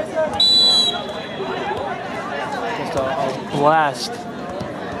 Just a blast.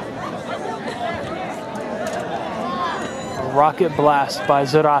 A rocket blast by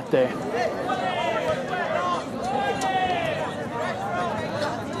Zarate. –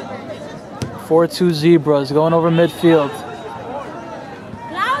 4-2 Zebras going over midfield.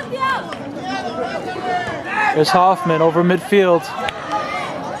 There's Hoffman over midfield.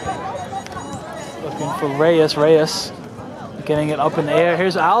 Looking for Reyes. Reyes getting it up in the air.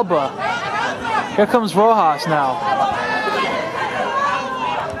 Here's Alba. Here comes Rojas now.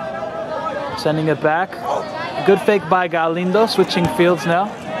 Sending it back. Good fake by Galindo. Switching fields now.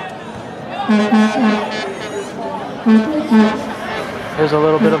 There's a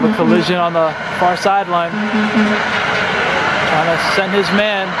little bit of a collision on the far sideline. Trying to send his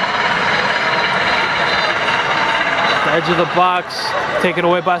man. The edge of the box, taken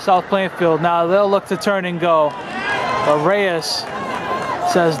away by South Plainfield. Now they'll look to turn and go. But Reyes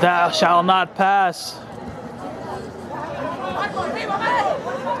says, "Thou shalt not pass."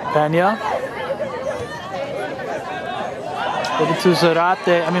 Pena. Looking to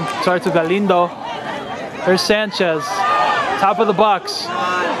Zarate, to Galindo. There's Sanchez, top of the box.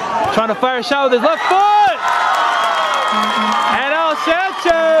 Trying to fire a shot with his left foot! And now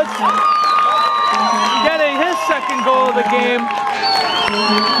Sanchez getting his second goal of the game.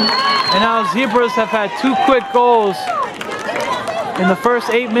 And now Zebras have had 2 quick goals in the first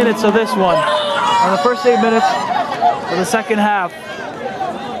 8 minutes of this one. In the first 8 minutes of the second half.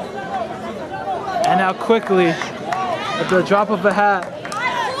 And now quickly, at the drop of a hat,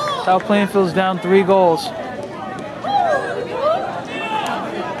 South Plainfield's down 3 goals.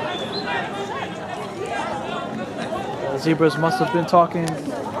 The Zebras must have been talking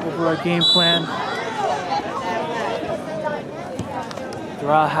over a game plan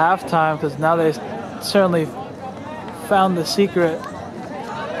throughout halftime, because now they certainly found the secret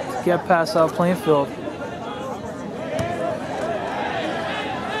to get past South Plainfield.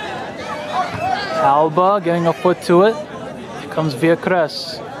 Alba getting a foot to it. Here comes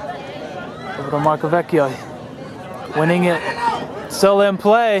Villacres. Over to Marcovecchio. Winning it. Still in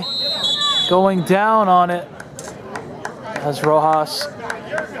play. Going down on it. As Rojas.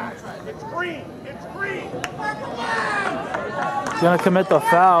 He's going to commit the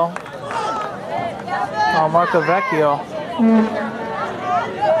foul on Marcovecchio.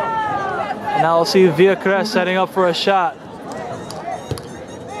 And now we'll see Villacres setting up for a shot.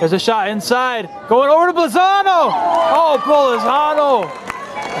 There's a shot inside. Going over to Blazano. Oh, Blazano.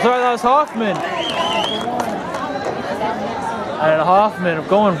 Sorry, that was Hoffman. And Hoffman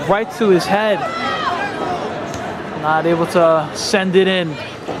going right to his head. Not able to send it in.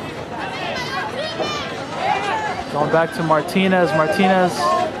 Going back to Martinez. Martinez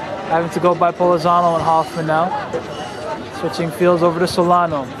having to go by Polizano and Hoffman now. Switching fields over to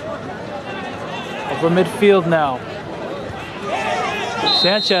Solano. Over midfield now.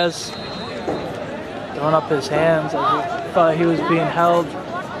 Sanchez throwing up his hands as he thought he was being held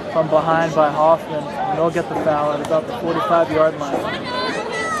from behind by Hoffman. And they'll get the foul at about the 45-yard line.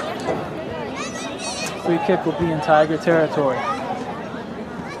 Free kick will be in Tiger territory.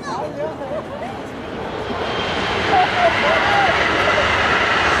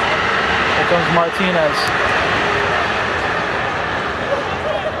 Here comes Martinez.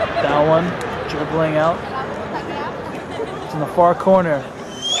 That one, dribbling out. In the far corner,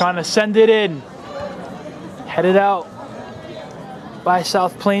 trying to send it in. Headed out by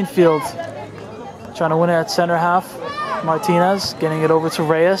South Plainfield. Trying to win it at center half. Martinez getting it over to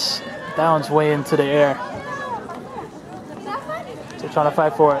Reyes. That one's way into the air. So trying to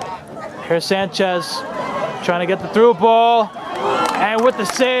fight for it. Here's Sanchez trying to get the through ball. And with the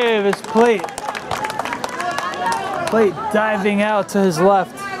save is Plate. Plate diving out to his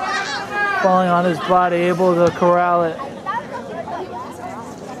left. Falling on his body, able to corral it.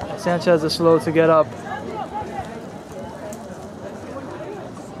 Sanchez is slow to get up.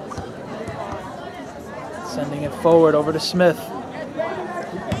 Sending it forward over to Smith.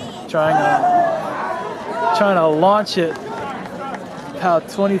 Trying to launch it about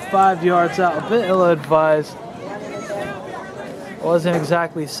 25 yards out. A bit ill-advised. Wasn't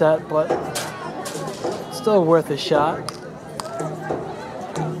exactly set, but still worth a shot.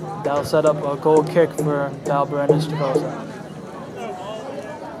 That'll set up a goal kick for Dalbert and Estrosa.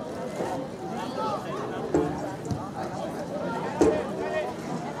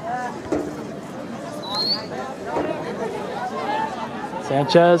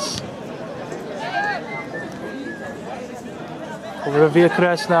 Sanchez. Over to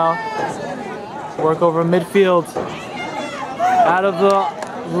Villacres now. Work over midfield. Out of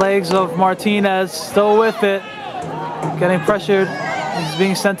the legs of Martinez. Still with it. Getting pressured. He's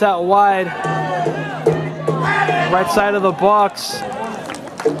being sent out wide. Right side of the box.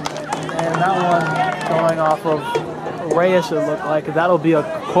 And that one going off of Reyes, it looked like. That'll be a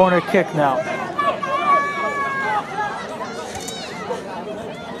corner kick now.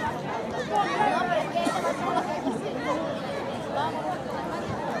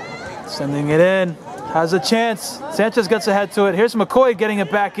 Sending it in, has a chance. Sanchez gets ahead to it. Here's McCoy getting it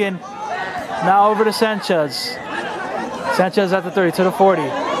back in. Now over to Sanchez. Sanchez at the 30, to the 40.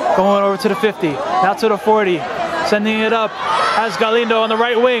 Going over to the 50, now to the 40. Sending it up, has Galindo on the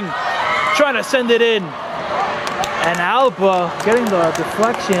right wing. Trying to send it in. And Alba getting the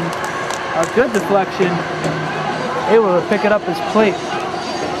deflection, a good deflection. Able to pick it up his Plate.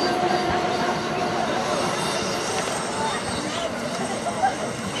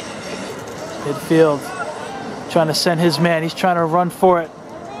 Midfield, trying to send his man. He's trying to run for it.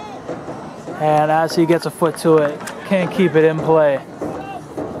 And as he gets a foot to it, can't keep it in play.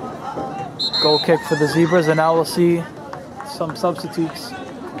 Goal kick for the Zebras, and now we'll see some substitutes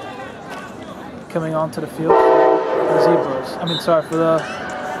coming onto the field for the Zebras. I mean, sorry, for the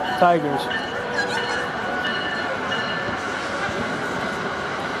Tigers.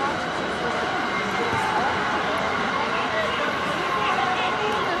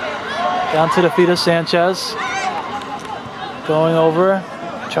 Down to the feet of Sanchez. Going over,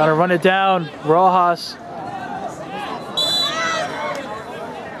 trying to run it down. Rojas.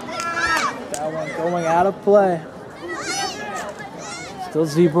 That one going out of play. Still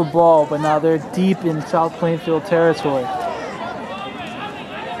zebra ball, but now they're deep in South Plainfield territory.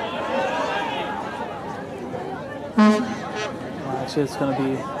 Actually, it's going to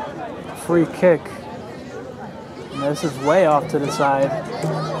be a free kick. And this is way off to the side.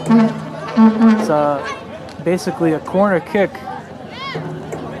 It's basically a corner kick.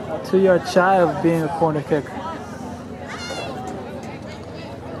 2 yards shy of being a corner kick.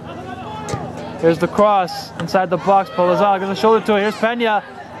 Here's the cross inside the box. Polizano gives a shoulder to it. Here's Pena.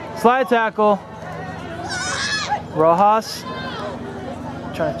 Slide tackle. Rojas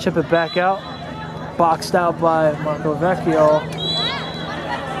trying to chip it back out. Boxed out by Marco Vecchio.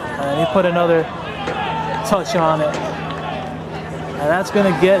 And he put another touch on it. And that's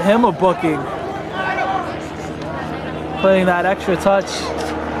going to get him a booking. Putting that extra touch.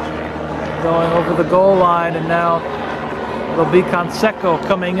 Going over the goal line. And now it'll be Canseco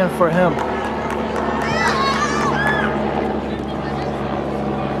coming in for him.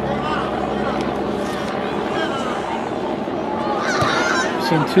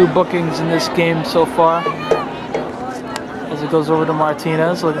 Seen 2 bookings in this game so far. As it goes over to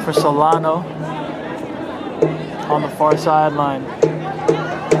Martinez, looking for Solano on the far sideline.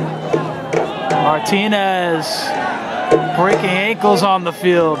 Martinez breaking ankles on the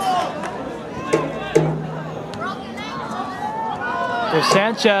field. There's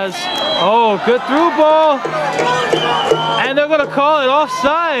Sanchez. Oh, good through ball. And they're going to call it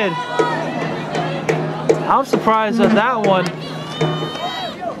offside. I'm surprised at that one.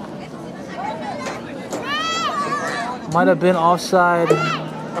 Might have been offside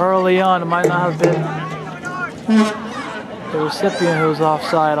early on. It might not have been the recipient who was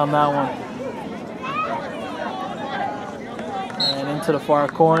offside on that one. And into the far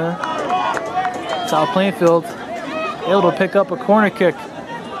corner. South Plainfield able to pick up a corner kick.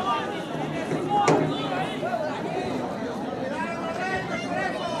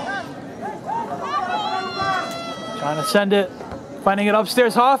 Trying to send it. Finding it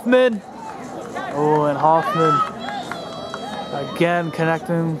upstairs. Hoffman. Oh, and Hoffman again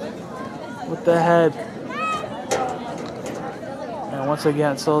connecting with the head. And once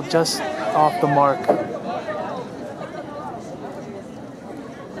again, so just off the mark.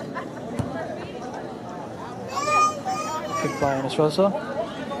 Kick by Enes Rosa.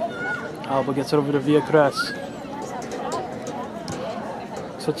 Alba gets it over to Villacres.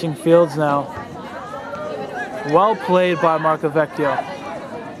 Switching fields now. Well played by Marco Vecchio.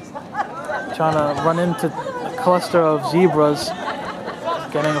 Trying to run into a cluster of zebras.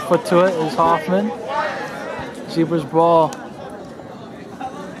 Getting a foot to it is Hoffman. Zebras ball.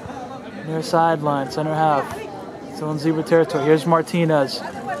 Near sideline, center half. Still in zebra territory. Here's Martinez.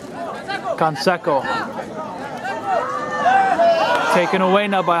 Canseco. Taken away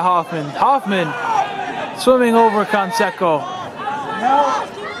now by Hoffman. Hoffman swimming over Canseco.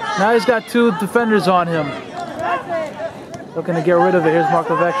 Now he's got 2 defenders on him. Looking to get rid of it. Here's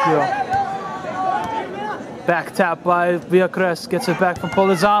Marco Vecchio. Back tap by Villacres. Gets it back from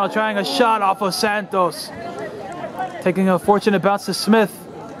Polizano. Trying a shot off of Santos. Taking a fortunate bounce to Smith.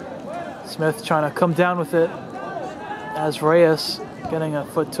 Smith trying to come down with it. As Reyes getting a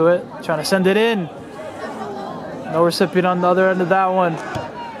foot to it. Trying to send it in. No recipient on the other end of that one.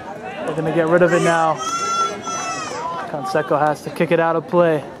 They're going to get rid of it now. Canseco has to kick it out of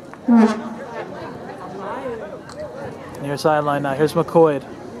play. Near sideline now. Here's McCoy.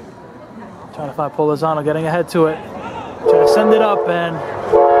 Trying to find Polizano, getting ahead to it. Trying to send it up, and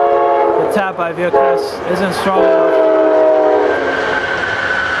the tap by Villacres isn't strong enough.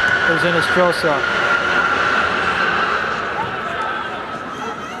 There's Enestrosa.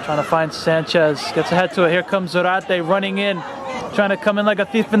 Trying to find Sanchez, gets ahead to it. Here comes Zarate running in, trying to come in like a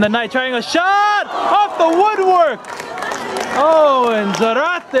thief in the night, trying a shot off the woodwork. Oh, and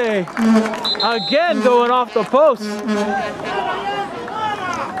Zarate again going off the post.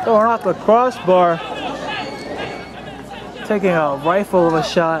 Going off the crossbar. Taking a rifle of a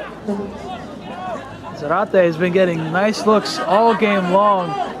shot. Zarate has been getting nice looks all game long.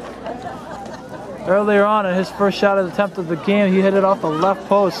 Earlier on in his first shot attempt of the game, he hit it off the left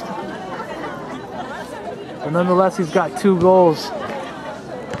post. But nonetheless, he's got 2 goals.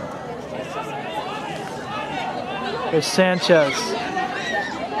 There's Sanchez.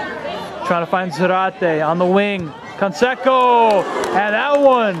 Trying to find Zarate on the wing. Canseco! And that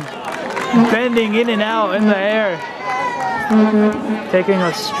one bending in and out in the air. Taking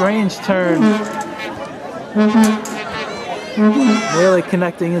a strange turn. Nearly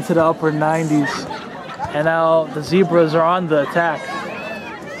connecting into the upper 90s. And now the Zebras are on the attack.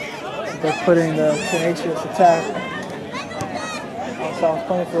 They're putting the tenacious attack on South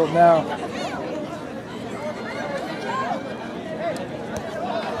Plainfield now.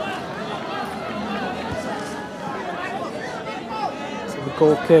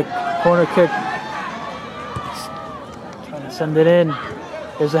 Goal kick, corner kick. Trying to send it in.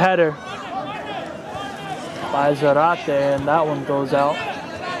 Here's a header by Zarate, and that one goes out.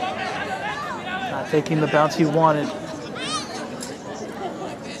 Not taking the bounce he wanted.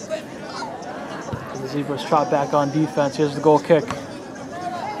 The Zebras trot back on defense. Here's the goal kick.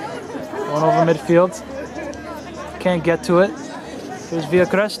 Going over midfield. Can't get to it. Here's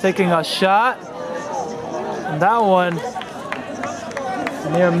Villacres taking a shot. And that one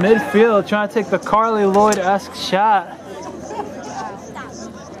near midfield, trying to take the Carly Lloyd-esque shot.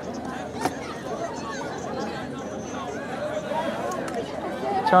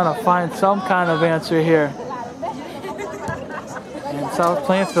 Trying to find some kind of answer here. And South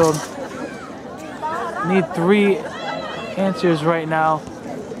Plainfield need 3 answers right now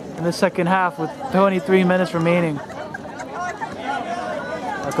in the second half with 23 minutes remaining.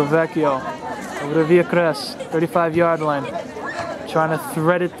 Vecchio over to Villacres, 35-yard line. Trying to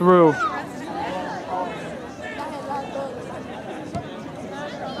thread it through.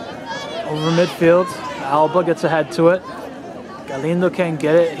 Over midfield, Alba gets ahead to it. Galindo can't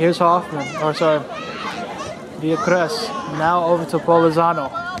get it. Here's Hoffman, or sorry, Villacres. Now over to Polizano.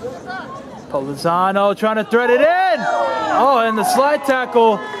 Polizano trying to thread it in! Oh, and the slide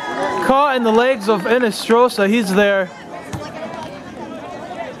tackle caught in the legs of Enestrosa. He's there.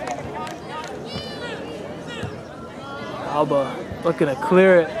 Alba looking to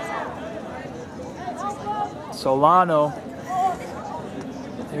clear it. Solano.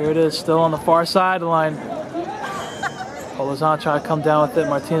 Here it is, still on the far sideline. Polizano trying to come down with it.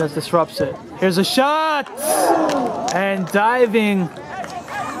 Martinez disrupts it. Here's a shot! And diving,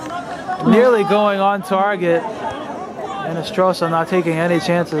 nearly going on target. Enestrosa not taking any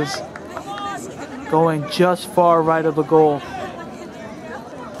chances. Going just far right of the goal.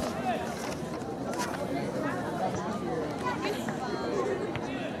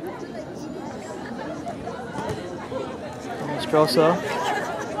 Enestrosa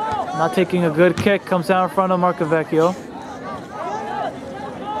not taking a good kick, comes down in front of Marcavecchio.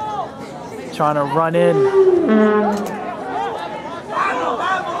 Trying to run in.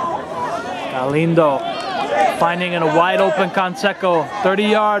 Galindo finding in a wide open Canseco,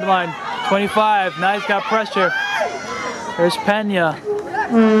 30-yard line, 25. Now he's got pressure. Here's Pena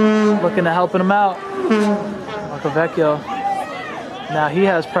looking to helping him out. Marcavecchio. Now he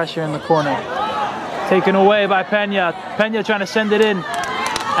has pressure in the corner. Taken away by Pena. Pena trying to send it in,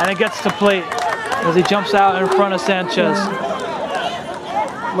 and it gets to plate as he jumps out in front of Sanchez.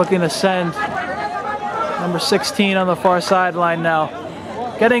 Looking to send number 16 on the far sideline now.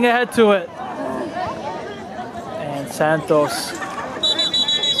 Getting ahead to it. And Santos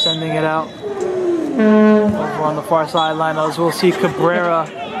sending it out. Over on the far sideline, as we'll see Cabrera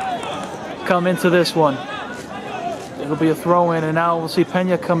come into this one. It'll be a throw-in, and now we'll see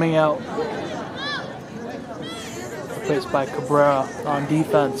Pena coming out. Replaced by Cabrera on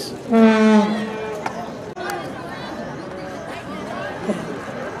defense.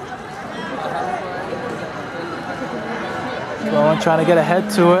 Bowen trying to get ahead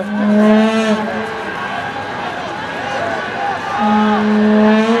to it.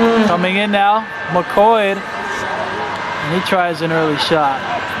 Coming in now, McCoy, and he tries an early shot.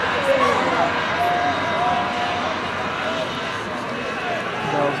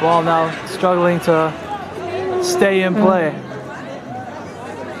 The ball now struggling to stay in play.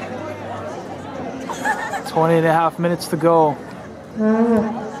 20.5 minutes to go.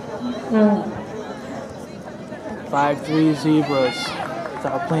 5-3 Zebras.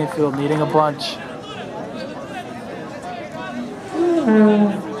 South Plainfield needing a bunch.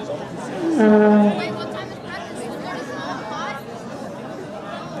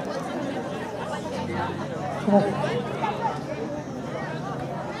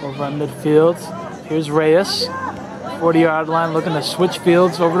 Over on midfield, here's Reyes. 40-yard line looking to switch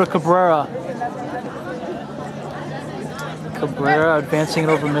fields over to Cabrera. Cabrera advancing it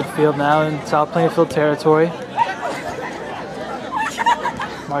over midfield now in South Plainfield territory.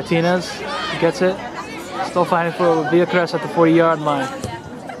 Martinez gets it. Still fighting for Villacres at the 40-yard line.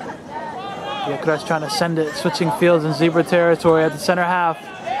 Villacres trying to send it, switching fields in Zebra territory at the center half.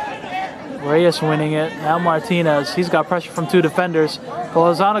 Reyes winning it. Now Martinez. He's got pressure from 2 defenders.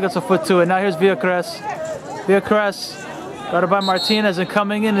 Polizano gets a foot to it. Now here's Villacres. Villacres guarded by Martinez, and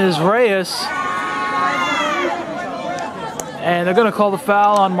coming in is Reyes. And they're going to call the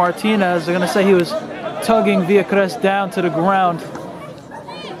foul on Martinez. They're going to say he was tugging Villacres down to the ground.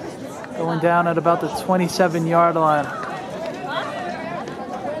 Going down at about the 27-yard line.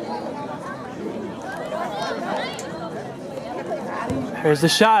 Here's the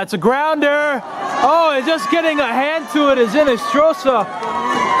shot. It's a grounder. Oh, and just getting a hand to it is Inestrosa.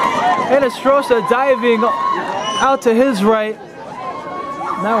 Inestrosa diving out to his right.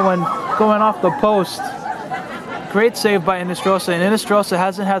 That one going off the post. Great save by Inestrosa, and Inestrosa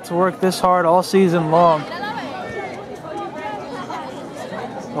hasn't had to work this hard all season long.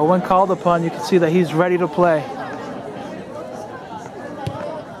 But when called upon, you can see that he's ready to play.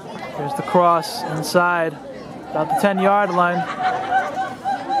 Here's the cross inside, about the 10-yard line.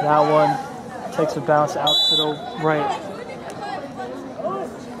 That one takes a bounce out to the right.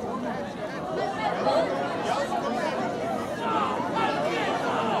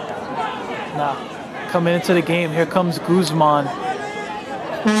 Now, coming into the game, here comes Guzman,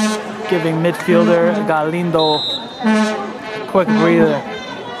 giving midfielder Galindo a quick breather.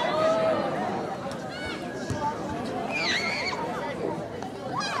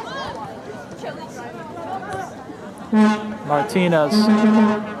 Martinez.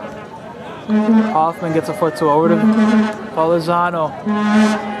 Hoffman gets a foot to over to Polizano.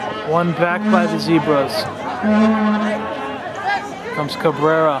 One back by the Zebras. Comes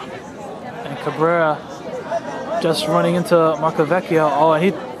Cabrera. And Cabrera just running into Marcavecchio. Oh, and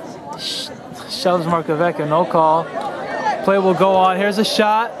he shoves Marcavecchio. No call. Play will go on. Here's a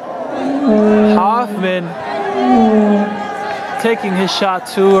shot. Hoffman taking his shot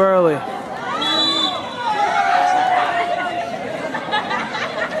too early.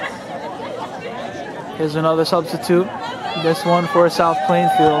 Here's another substitute. This one for South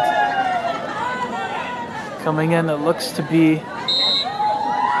Plainfield. Coming in, it looks to be...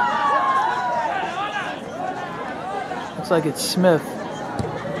 Looks like it's Smith.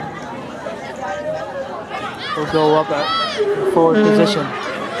 He'll go up at forward position.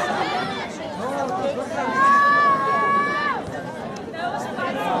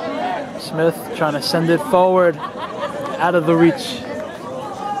 Smith trying to send it forward, out of the reach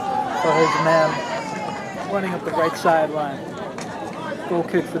for his man. Running up the right sideline. Goal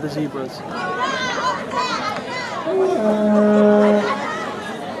kick for the Zebras.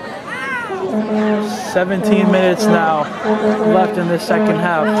 "17 minutes now left in this second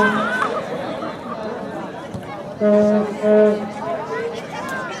half.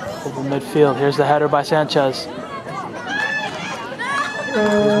 Over midfield. Here's the header by Sanchez.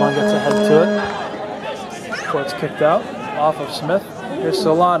 Guzman gets ahead to it. Court's kicked out. Off of Smith. Here's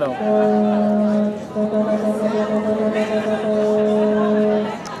Solano.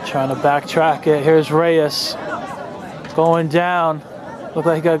 Trying to backtrack it. Here's Reyes. Going down. Looked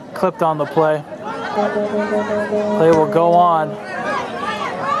like he got clipped on the play. Play will go on.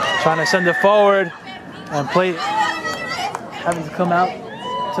 Trying to send it forward. And play having to come out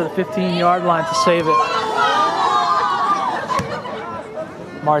to the 15-yard line to save it.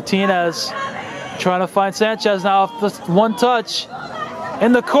 Martinez trying to find Sanchez now. Just one touch.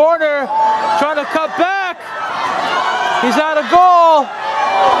 In the corner, trying to cut back. He's out of goal.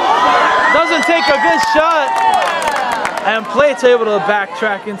 Doesn't take a good shot. And Plate's able to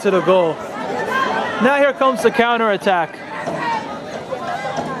backtrack into the goal. Now here comes the counterattack.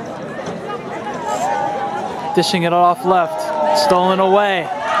 Dishing it off left. Stolen away.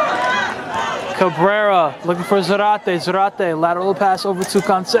 Cabrera looking for Zarate. Zarate, lateral pass over to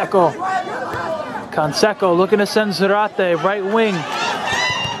Canseco. Canseco looking to send Zarate, right wing.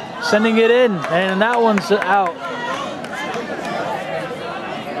 Sending it in, and that one's out.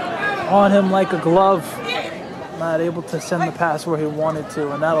 On him like a glove. Not able to send the pass where he wanted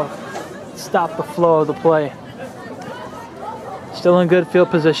to, and that'll stop the flow of the play. Still in good field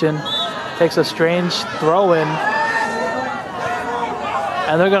position. Takes a strange throw in.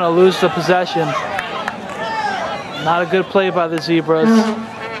 And they're going to lose the possession. Not a good play by the Zebras.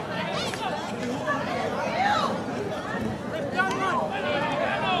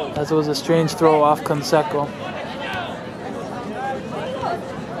 As it was a strange throw off Canseco.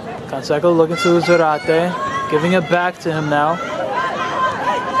 Canseco looking to Zarate, giving it back to him now.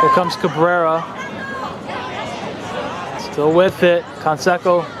 Here comes Cabrera. Still with it.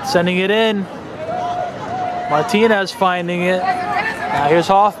 Canseco sending it in. Martinez finding it. Now here's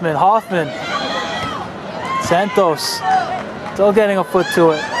Hoffman. Hoffman. Santos. Still getting a foot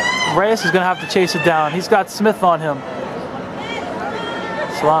to it. Reyes is going to have to chase it down. He's got Smith on him.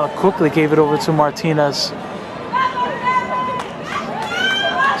 Solano quickly gave it over to Martinez.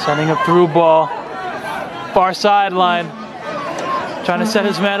 Sending a through ball. Far sideline. Trying to set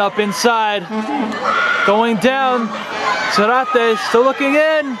his man up inside. Going down. Zarate still looking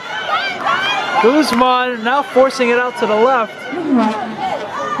in. Guzman now forcing it out to the left.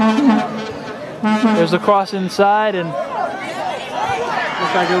 There's a cross inside, and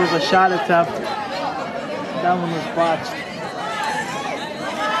looks like it was a shot attempt. That one was botched.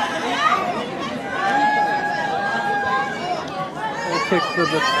 kick for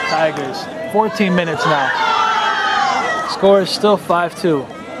the Tigers. 14 minutes now. Score is still 5-2.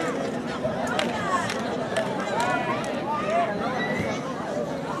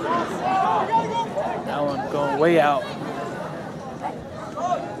 That one going way out.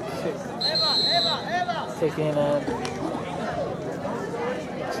 Kick. Taking it.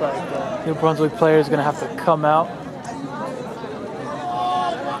 Looks like the New Brunswick player is going to have to come out.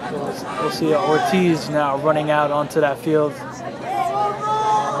 We'll see Ortiz now running out onto that field.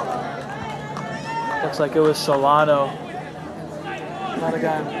 Looks like it was Solano. Another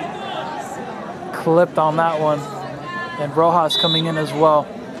guy clipped on that one. And Rojas coming in as well,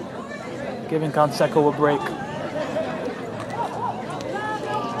 giving Canseco a break.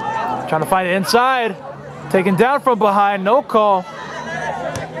 Trying to find it inside. Taken down from behind, no call.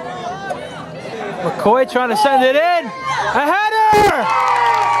 McCoy trying to send it in. A header!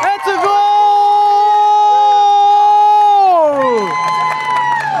 It's a goal!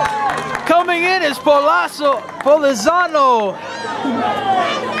 Coming in is Polizano.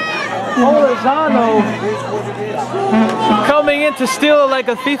 Coming in to steal it like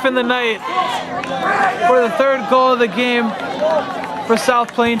a thief in the night for the third goal of the game for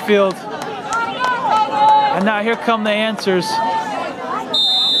South Plainfield. And now here come the answers.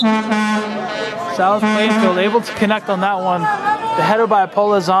 South Plainfield able to connect on that one. The header by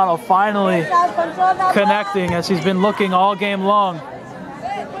Polizano finally connecting as he's been looking all game long.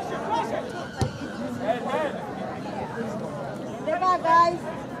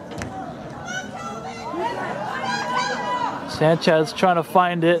 Sanchez trying to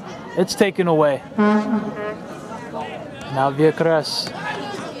find it. It's taken away. Now Villacres.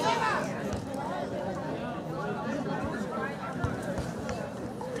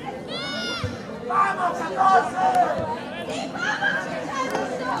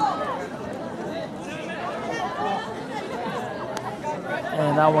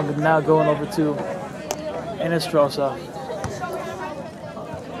 And that one now going over to Enestrosa.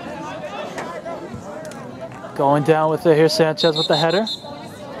 Going down with it. Here's Sanchez with the header.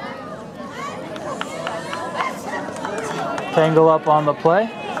 Tangle up on the play.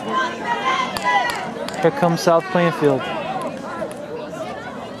 Here comes South Plainfield.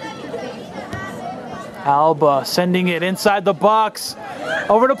 Alba sending it inside the box.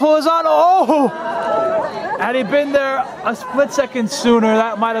 Over to Polizano. Oh! Had he been there a split second sooner,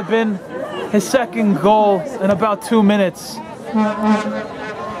 that might have been his second goal in about 2 minutes.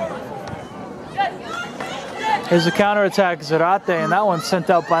 Here's a counterattack, Zarate, and that one sent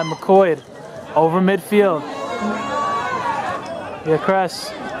out by McCoy over midfield.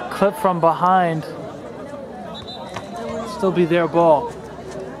 Villacres clipped from behind. Still be their ball.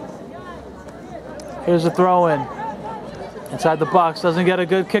 Here's a throw in. Inside the box, doesn't get a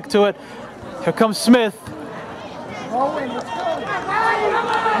good kick to it. Here comes Smith.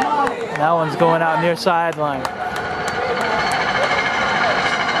 That one's going out near sideline.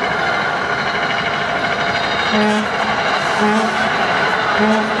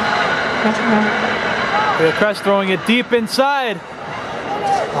 Villacres throwing it deep inside.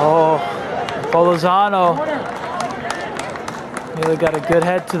 Oh, Polizano. Nearly got a good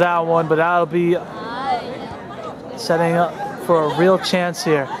head to that one, but that'll be setting up for a real chance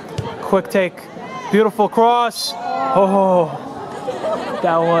here. Quick take, beautiful cross. Oh,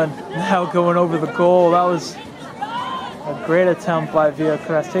 that one now going over the goal. That was a great attempt by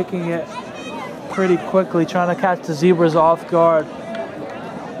Villacres, taking it pretty quickly, trying to catch the Zebras off guard.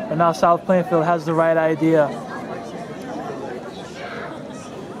 But now South Plainfield has the right idea.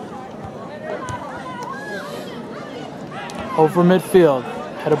 Over midfield,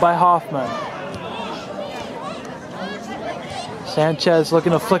 headed by Hoffman. Sanchez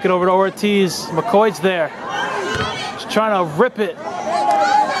looking to flick it over to Ortiz. McCoy's there. Just trying to rip it.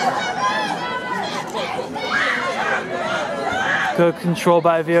 Good control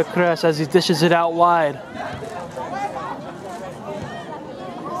by Villacres as he dishes it out wide.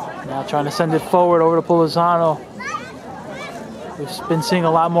 Now trying to send it forward over to Polizano. We've been seeing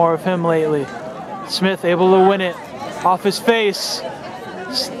a lot more of him lately. Smith able to win it off his face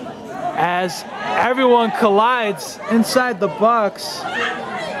as everyone collides inside the box.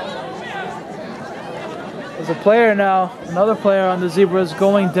 There's a player now, another player on the Zebras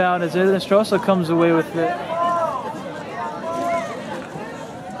going down as Enestrosa comes away with it.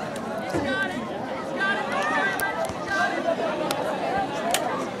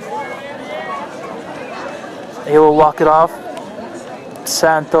 He will walk it off.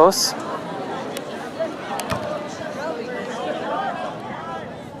 Santos.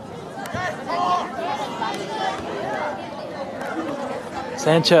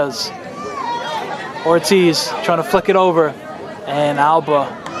 Sanchez. Ortiz trying to flick it over. And Alba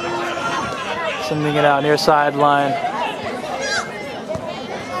sending it out near sideline.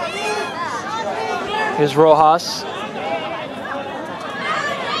 Here's Rojas.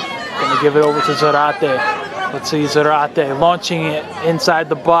 Gonna give it over to Zarate. Let's see Zarate launching it inside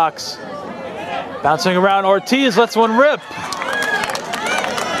the box. Bouncing around Ortiz, lets one rip.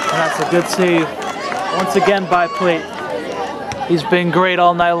 And that's a good save. Once again by Plate. He's been great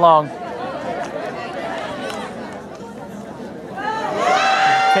all night long.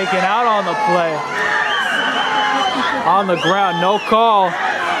 Taken out on the play. On the ground, no call.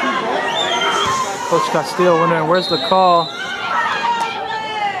 Coach Castillo wondering where's the call.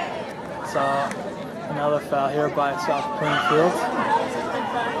 It's another foul here by South Plainfield.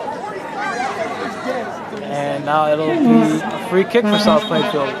 And now it'll be a free kick for South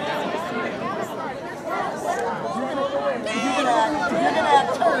Plainfield.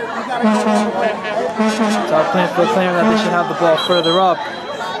 South Plainfield claiming that they should have the ball further up.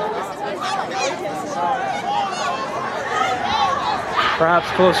 Perhaps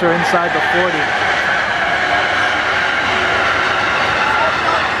closer inside the 40.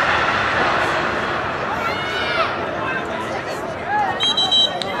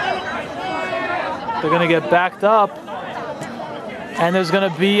 They're going to get backed up. And there's going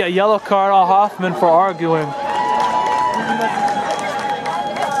to be a yellow card on Hoffman for arguing.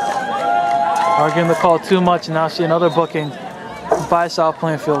 Arguing the call too much, and now see another booking by South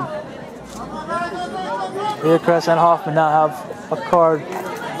Plainfield. Villacrest and Hoffman now have a card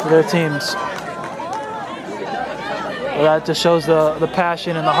for their teams. Well, that just shows the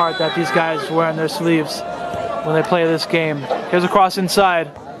passion and the heart that these guys wear on their sleeves when they play this game. Here's a cross inside.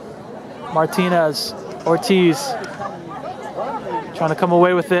 Martinez, Ortiz, trying to come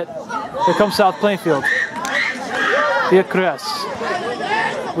away with it. Here comes South Plainfield.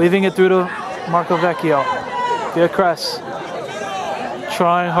 Villacrest, leaving it through to Marco Vecchio. Villacrest,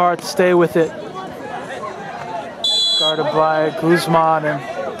 trying hard to stay with it. Guarded by Guzman, and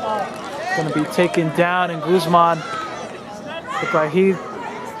going to be taken down, and Guzman looked like he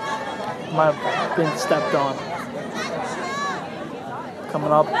might have been stepped on.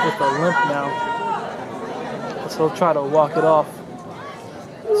 Coming up with a limp now. So he'll try to walk it off.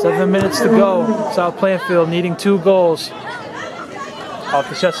 7 minutes to go. South Plainfield needing 2 goals. Off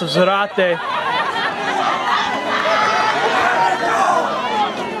the chest of Zarate.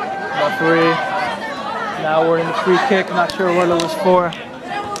 Referee. Now we're in the free kick. Not sure what it was for.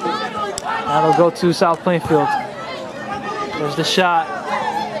 Now it'll go to South Plainfield. There's the shot.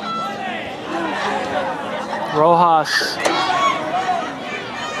 Rojas.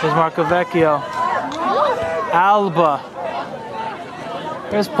 There's Marco Vecchio. Alba.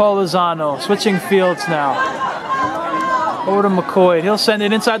 There's Polizano. Switching fields now. Over to McCoy. He'll send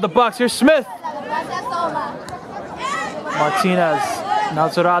it inside the box. Here's Smith. Martinez. Now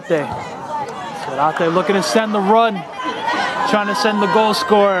Zarate. Zarate looking to send the run. Trying to send the goal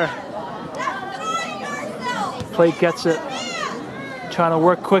scorer. Plate gets it. Trying to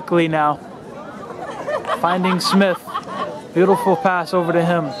work quickly now. Finding Smith. Beautiful pass over to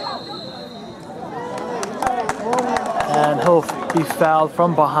him. And he'll be fouled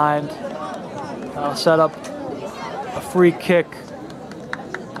from behind. I'll set up a free kick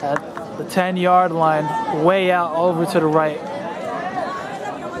at the 10-yard line, way out over to the right.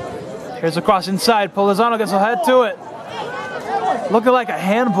 Here's a cross inside. Polizano gets a head to it. Looking like a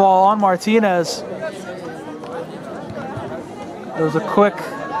handball on Martinez. It was a quick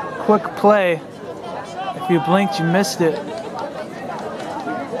play. If you blinked, you missed it.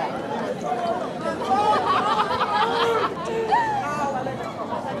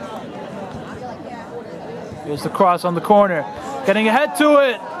 Here's the cross on the corner. Getting ahead to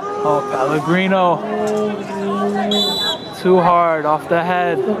it. Oh, Pellegrino. Too hard off the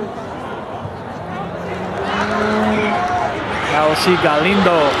head. Now we'll see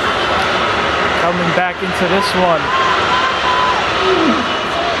Galindo coming back into this one.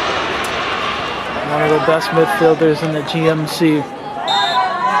 One of the best midfielders in the GMC.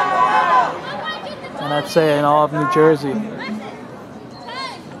 And I'd say in all of New Jersey.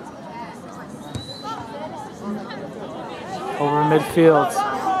 Over midfield.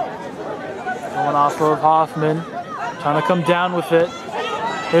 Going off of Hoffman. Trying to come down with it.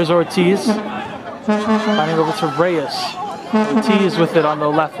 Here's Ortiz. Finding over to Reyes. Ortiz with it on the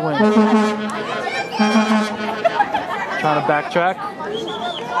left wing. Trying to backtrack.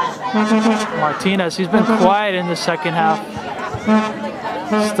 Martinez, he's been quiet in the second half.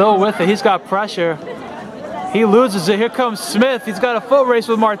 Still with it. He's got pressure. He loses it. Here comes Smith. He's got a foot race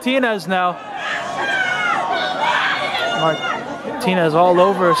with Martinez now. Martinez all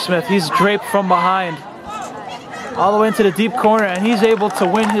over Smith. He's draped from behind. all the way into the deep corner, and he's able to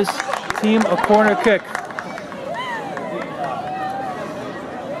win his team a corner kick.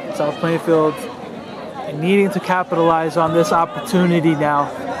 South Plainfield needing to capitalize on this opportunity now,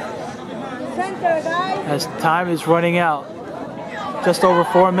 as time is running out. Just over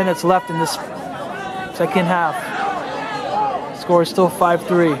 4 minutes left in this second half. Score is still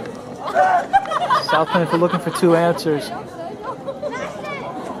 5-3. South Plainfield looking for 2 answers.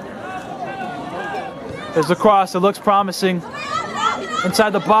 There's the cross, it looks promising.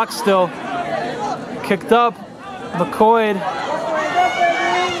 Inside the box still. Kicked up, McCoy.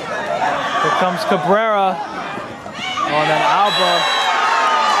 Here comes Cabrera. And then Alba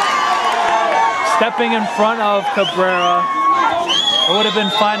stepping in front of Cabrera. It would have been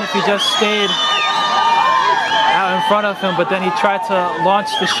fine if he just stayed out in front of him, but then he tried to launch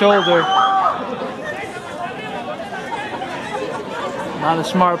the shoulder. Not a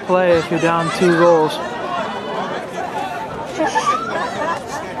smart play if you're down 2 goals.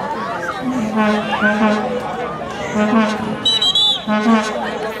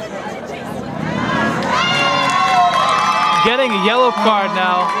 Getting a yellow card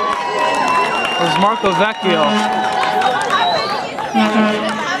now is Marco Vecchio.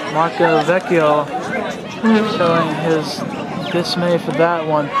 Marco Vecchio showing his dismay for that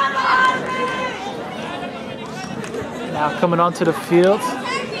one. Now coming onto the field,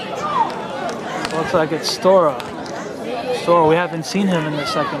 looks like it's Stora. Stora, we haven't seen him in the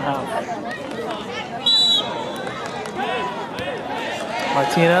second half.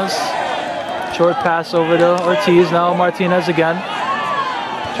 Martinez, short pass over to Ortiz. Now Martinez again,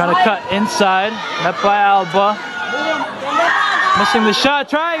 trying to cut inside, met by Alba. Missing the shot,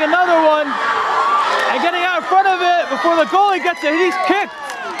 trying another one, and getting out in front of it before the goalie gets it. He's kicked.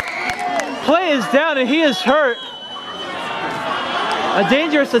 Play is down and he is hurt. A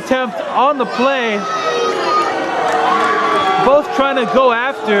dangerous attempt on the play. Both trying to go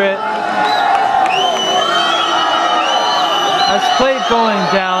after it. As play going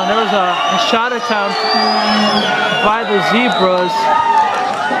down, there was a shot attempt by the Zebras,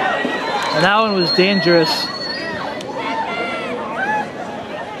 and that one was dangerous.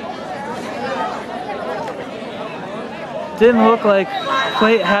 Didn't look like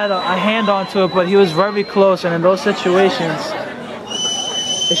Plate had a hand onto it, but he was very close, and in those situations,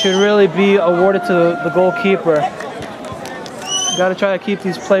 it should really be awarded to the goalkeeper. You got to try to keep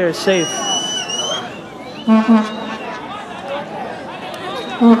these players safe.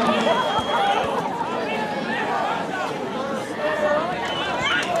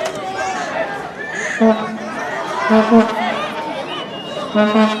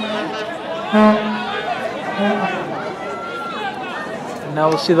 Now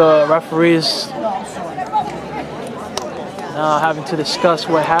we'll see the referees now having to discuss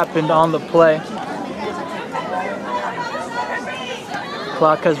what happened on the play.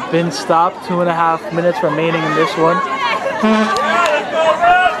 Clock has been stopped. 2.5 minutes remaining in this one.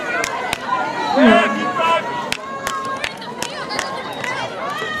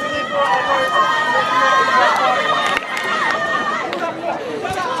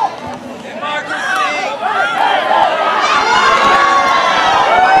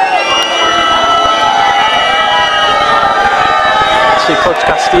 Coach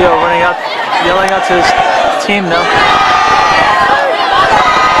Castillo running out, yelling out to his team now.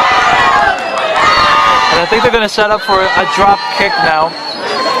 And I think they're going to set up for a drop kick now.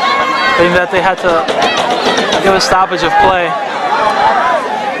 I think that they had to give a stoppage of play.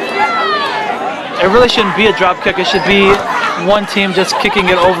 It really shouldn't be a drop kick. It should be one team just kicking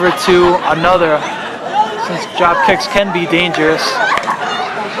it over to another, since drop kicks can be dangerous.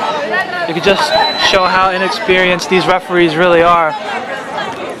 You could just show how inexperienced these referees really are.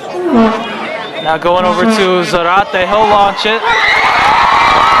 Now going over to Zarate, he'll launch it.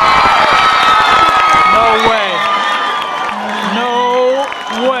 No way. No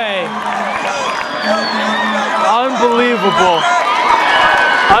way. Unbelievable.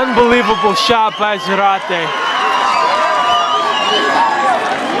 Unbelievable shot by Zarate.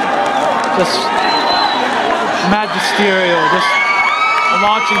 Just magisterial. Just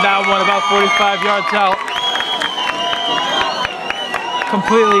launching that one about 45 yards out.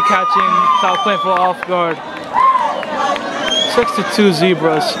 Completely catching South Plainfield off guard. 6-2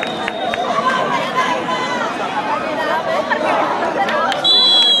 Zebras.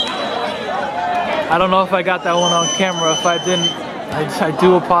 I don't know if I got that one on camera. If I didn't, I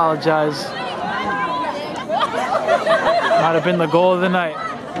do apologize. Might have been the goal of the night.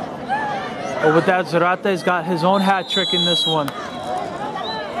 But with that, Zarate's got his own hat trick in this one.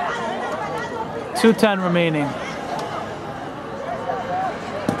 2:10 remaining.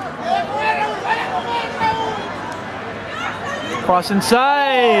 Cross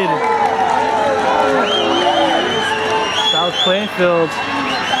inside. South Plainfield.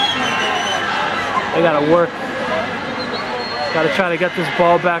 They gotta work. Gotta try to get this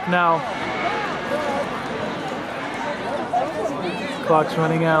ball back now. Clock's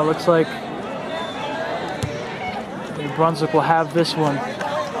running out. Looks like Brunswick will have this one.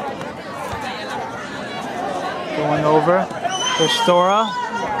 Going over. There's Stora.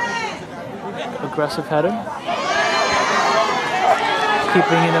 Aggressive header.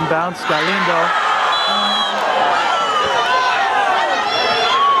 Keeping it in bounds. Galindo.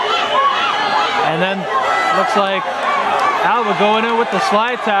 And then looks like Alba going in with the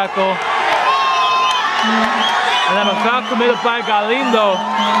slide tackle. And then a foul committed by Galindo.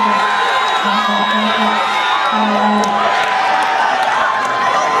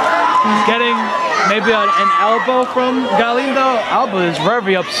 Getting maybe an elbow from Galindo. Alba is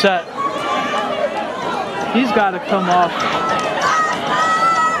very upset. He's got to come off.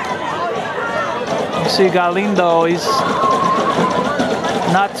 You see Galindo, he's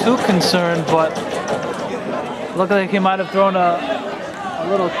not too concerned, but looked like he might have thrown a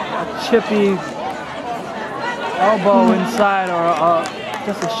little chippy elbow inside or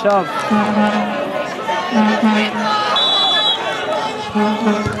just a shove.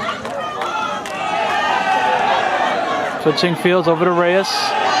 Switching fields over to Reyes.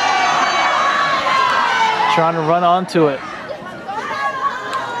 Trying to run onto it.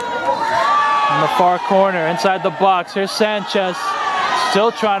 In the far corner, inside the box. Here's Sanchez.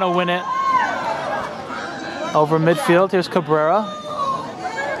 Still trying to win it. Over midfield, here's Cabrera.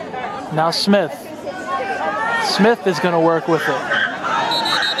 Now Smith. Smith is going to work with it.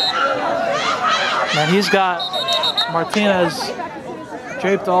 And he's got Martinez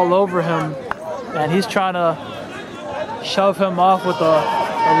draped all over him. And he's trying to shove him off with the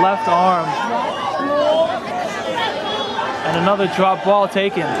left arm. And another drop ball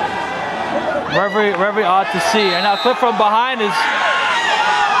taken. Very odd to see. And now clip from behind is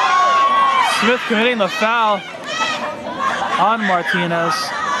Smith committing the foul on Martinez.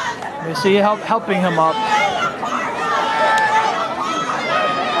 You see helping him up.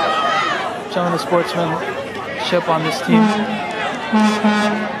 Showing the sportsmanship on this team.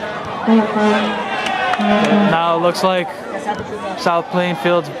 Now it looks like South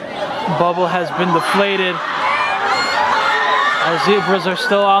Plainfield's bubble has been deflated. Our Zebras are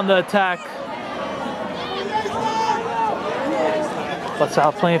still on the attack. But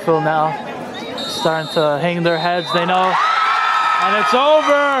South Plainfield now starting to hang their heads. They know. And it's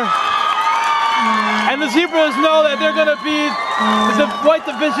over. And the Zebras know that they're going to be the White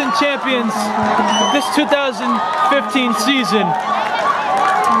Division champions this 2015 season.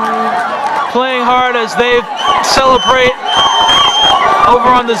 Playing hard as they celebrate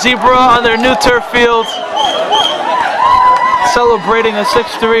over on the Zebra on their new turf field. Celebrating a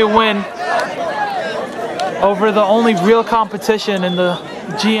 6-3 win over the only real competition in the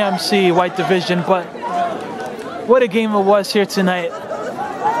GMC White Division. But what a game it was here tonight.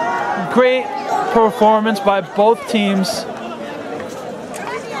 Great performance by both teams.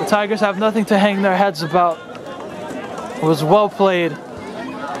 The Tigers have nothing to hang their heads about. It was well played.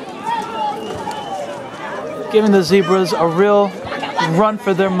 Giving the Zebras a real run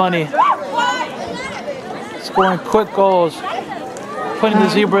for their money. Scoring quick goals. Putting the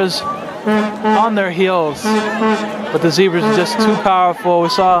Zebras on their heels. But the Zebras are just too powerful. We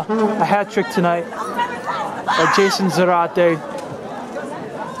saw a hat trick tonight by Jason Zarate.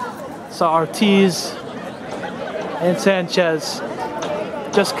 Saw Ortiz and Sanchez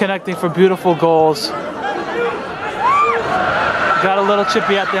just connecting for beautiful goals. Got a little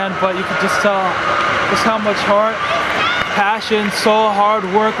chippy at the end, but you could just tell just how much heart, passion, soul, hard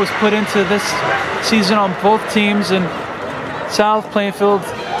work was put into this season on both teams. And South Plainfield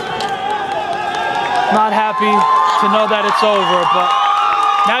not happy to know that it's over, but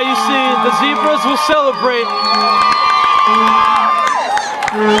now you see the Zebras will celebrate.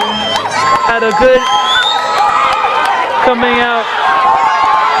 Had a good coming out.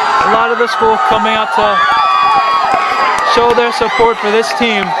 A lot of the school coming out to show their support for this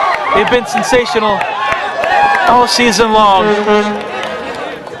team. They've been sensational all season long.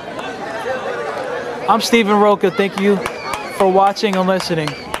 I'm Stephen Roca. Thank you for watching and listening.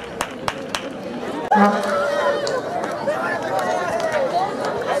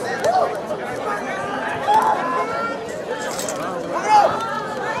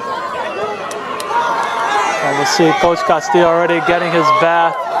 And we'll see Coach Castillo already getting his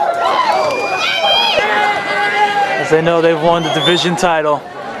bath, as they know they've won the division title.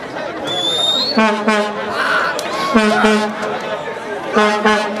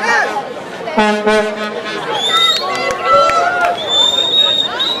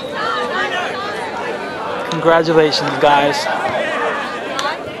 Congratulations, guys.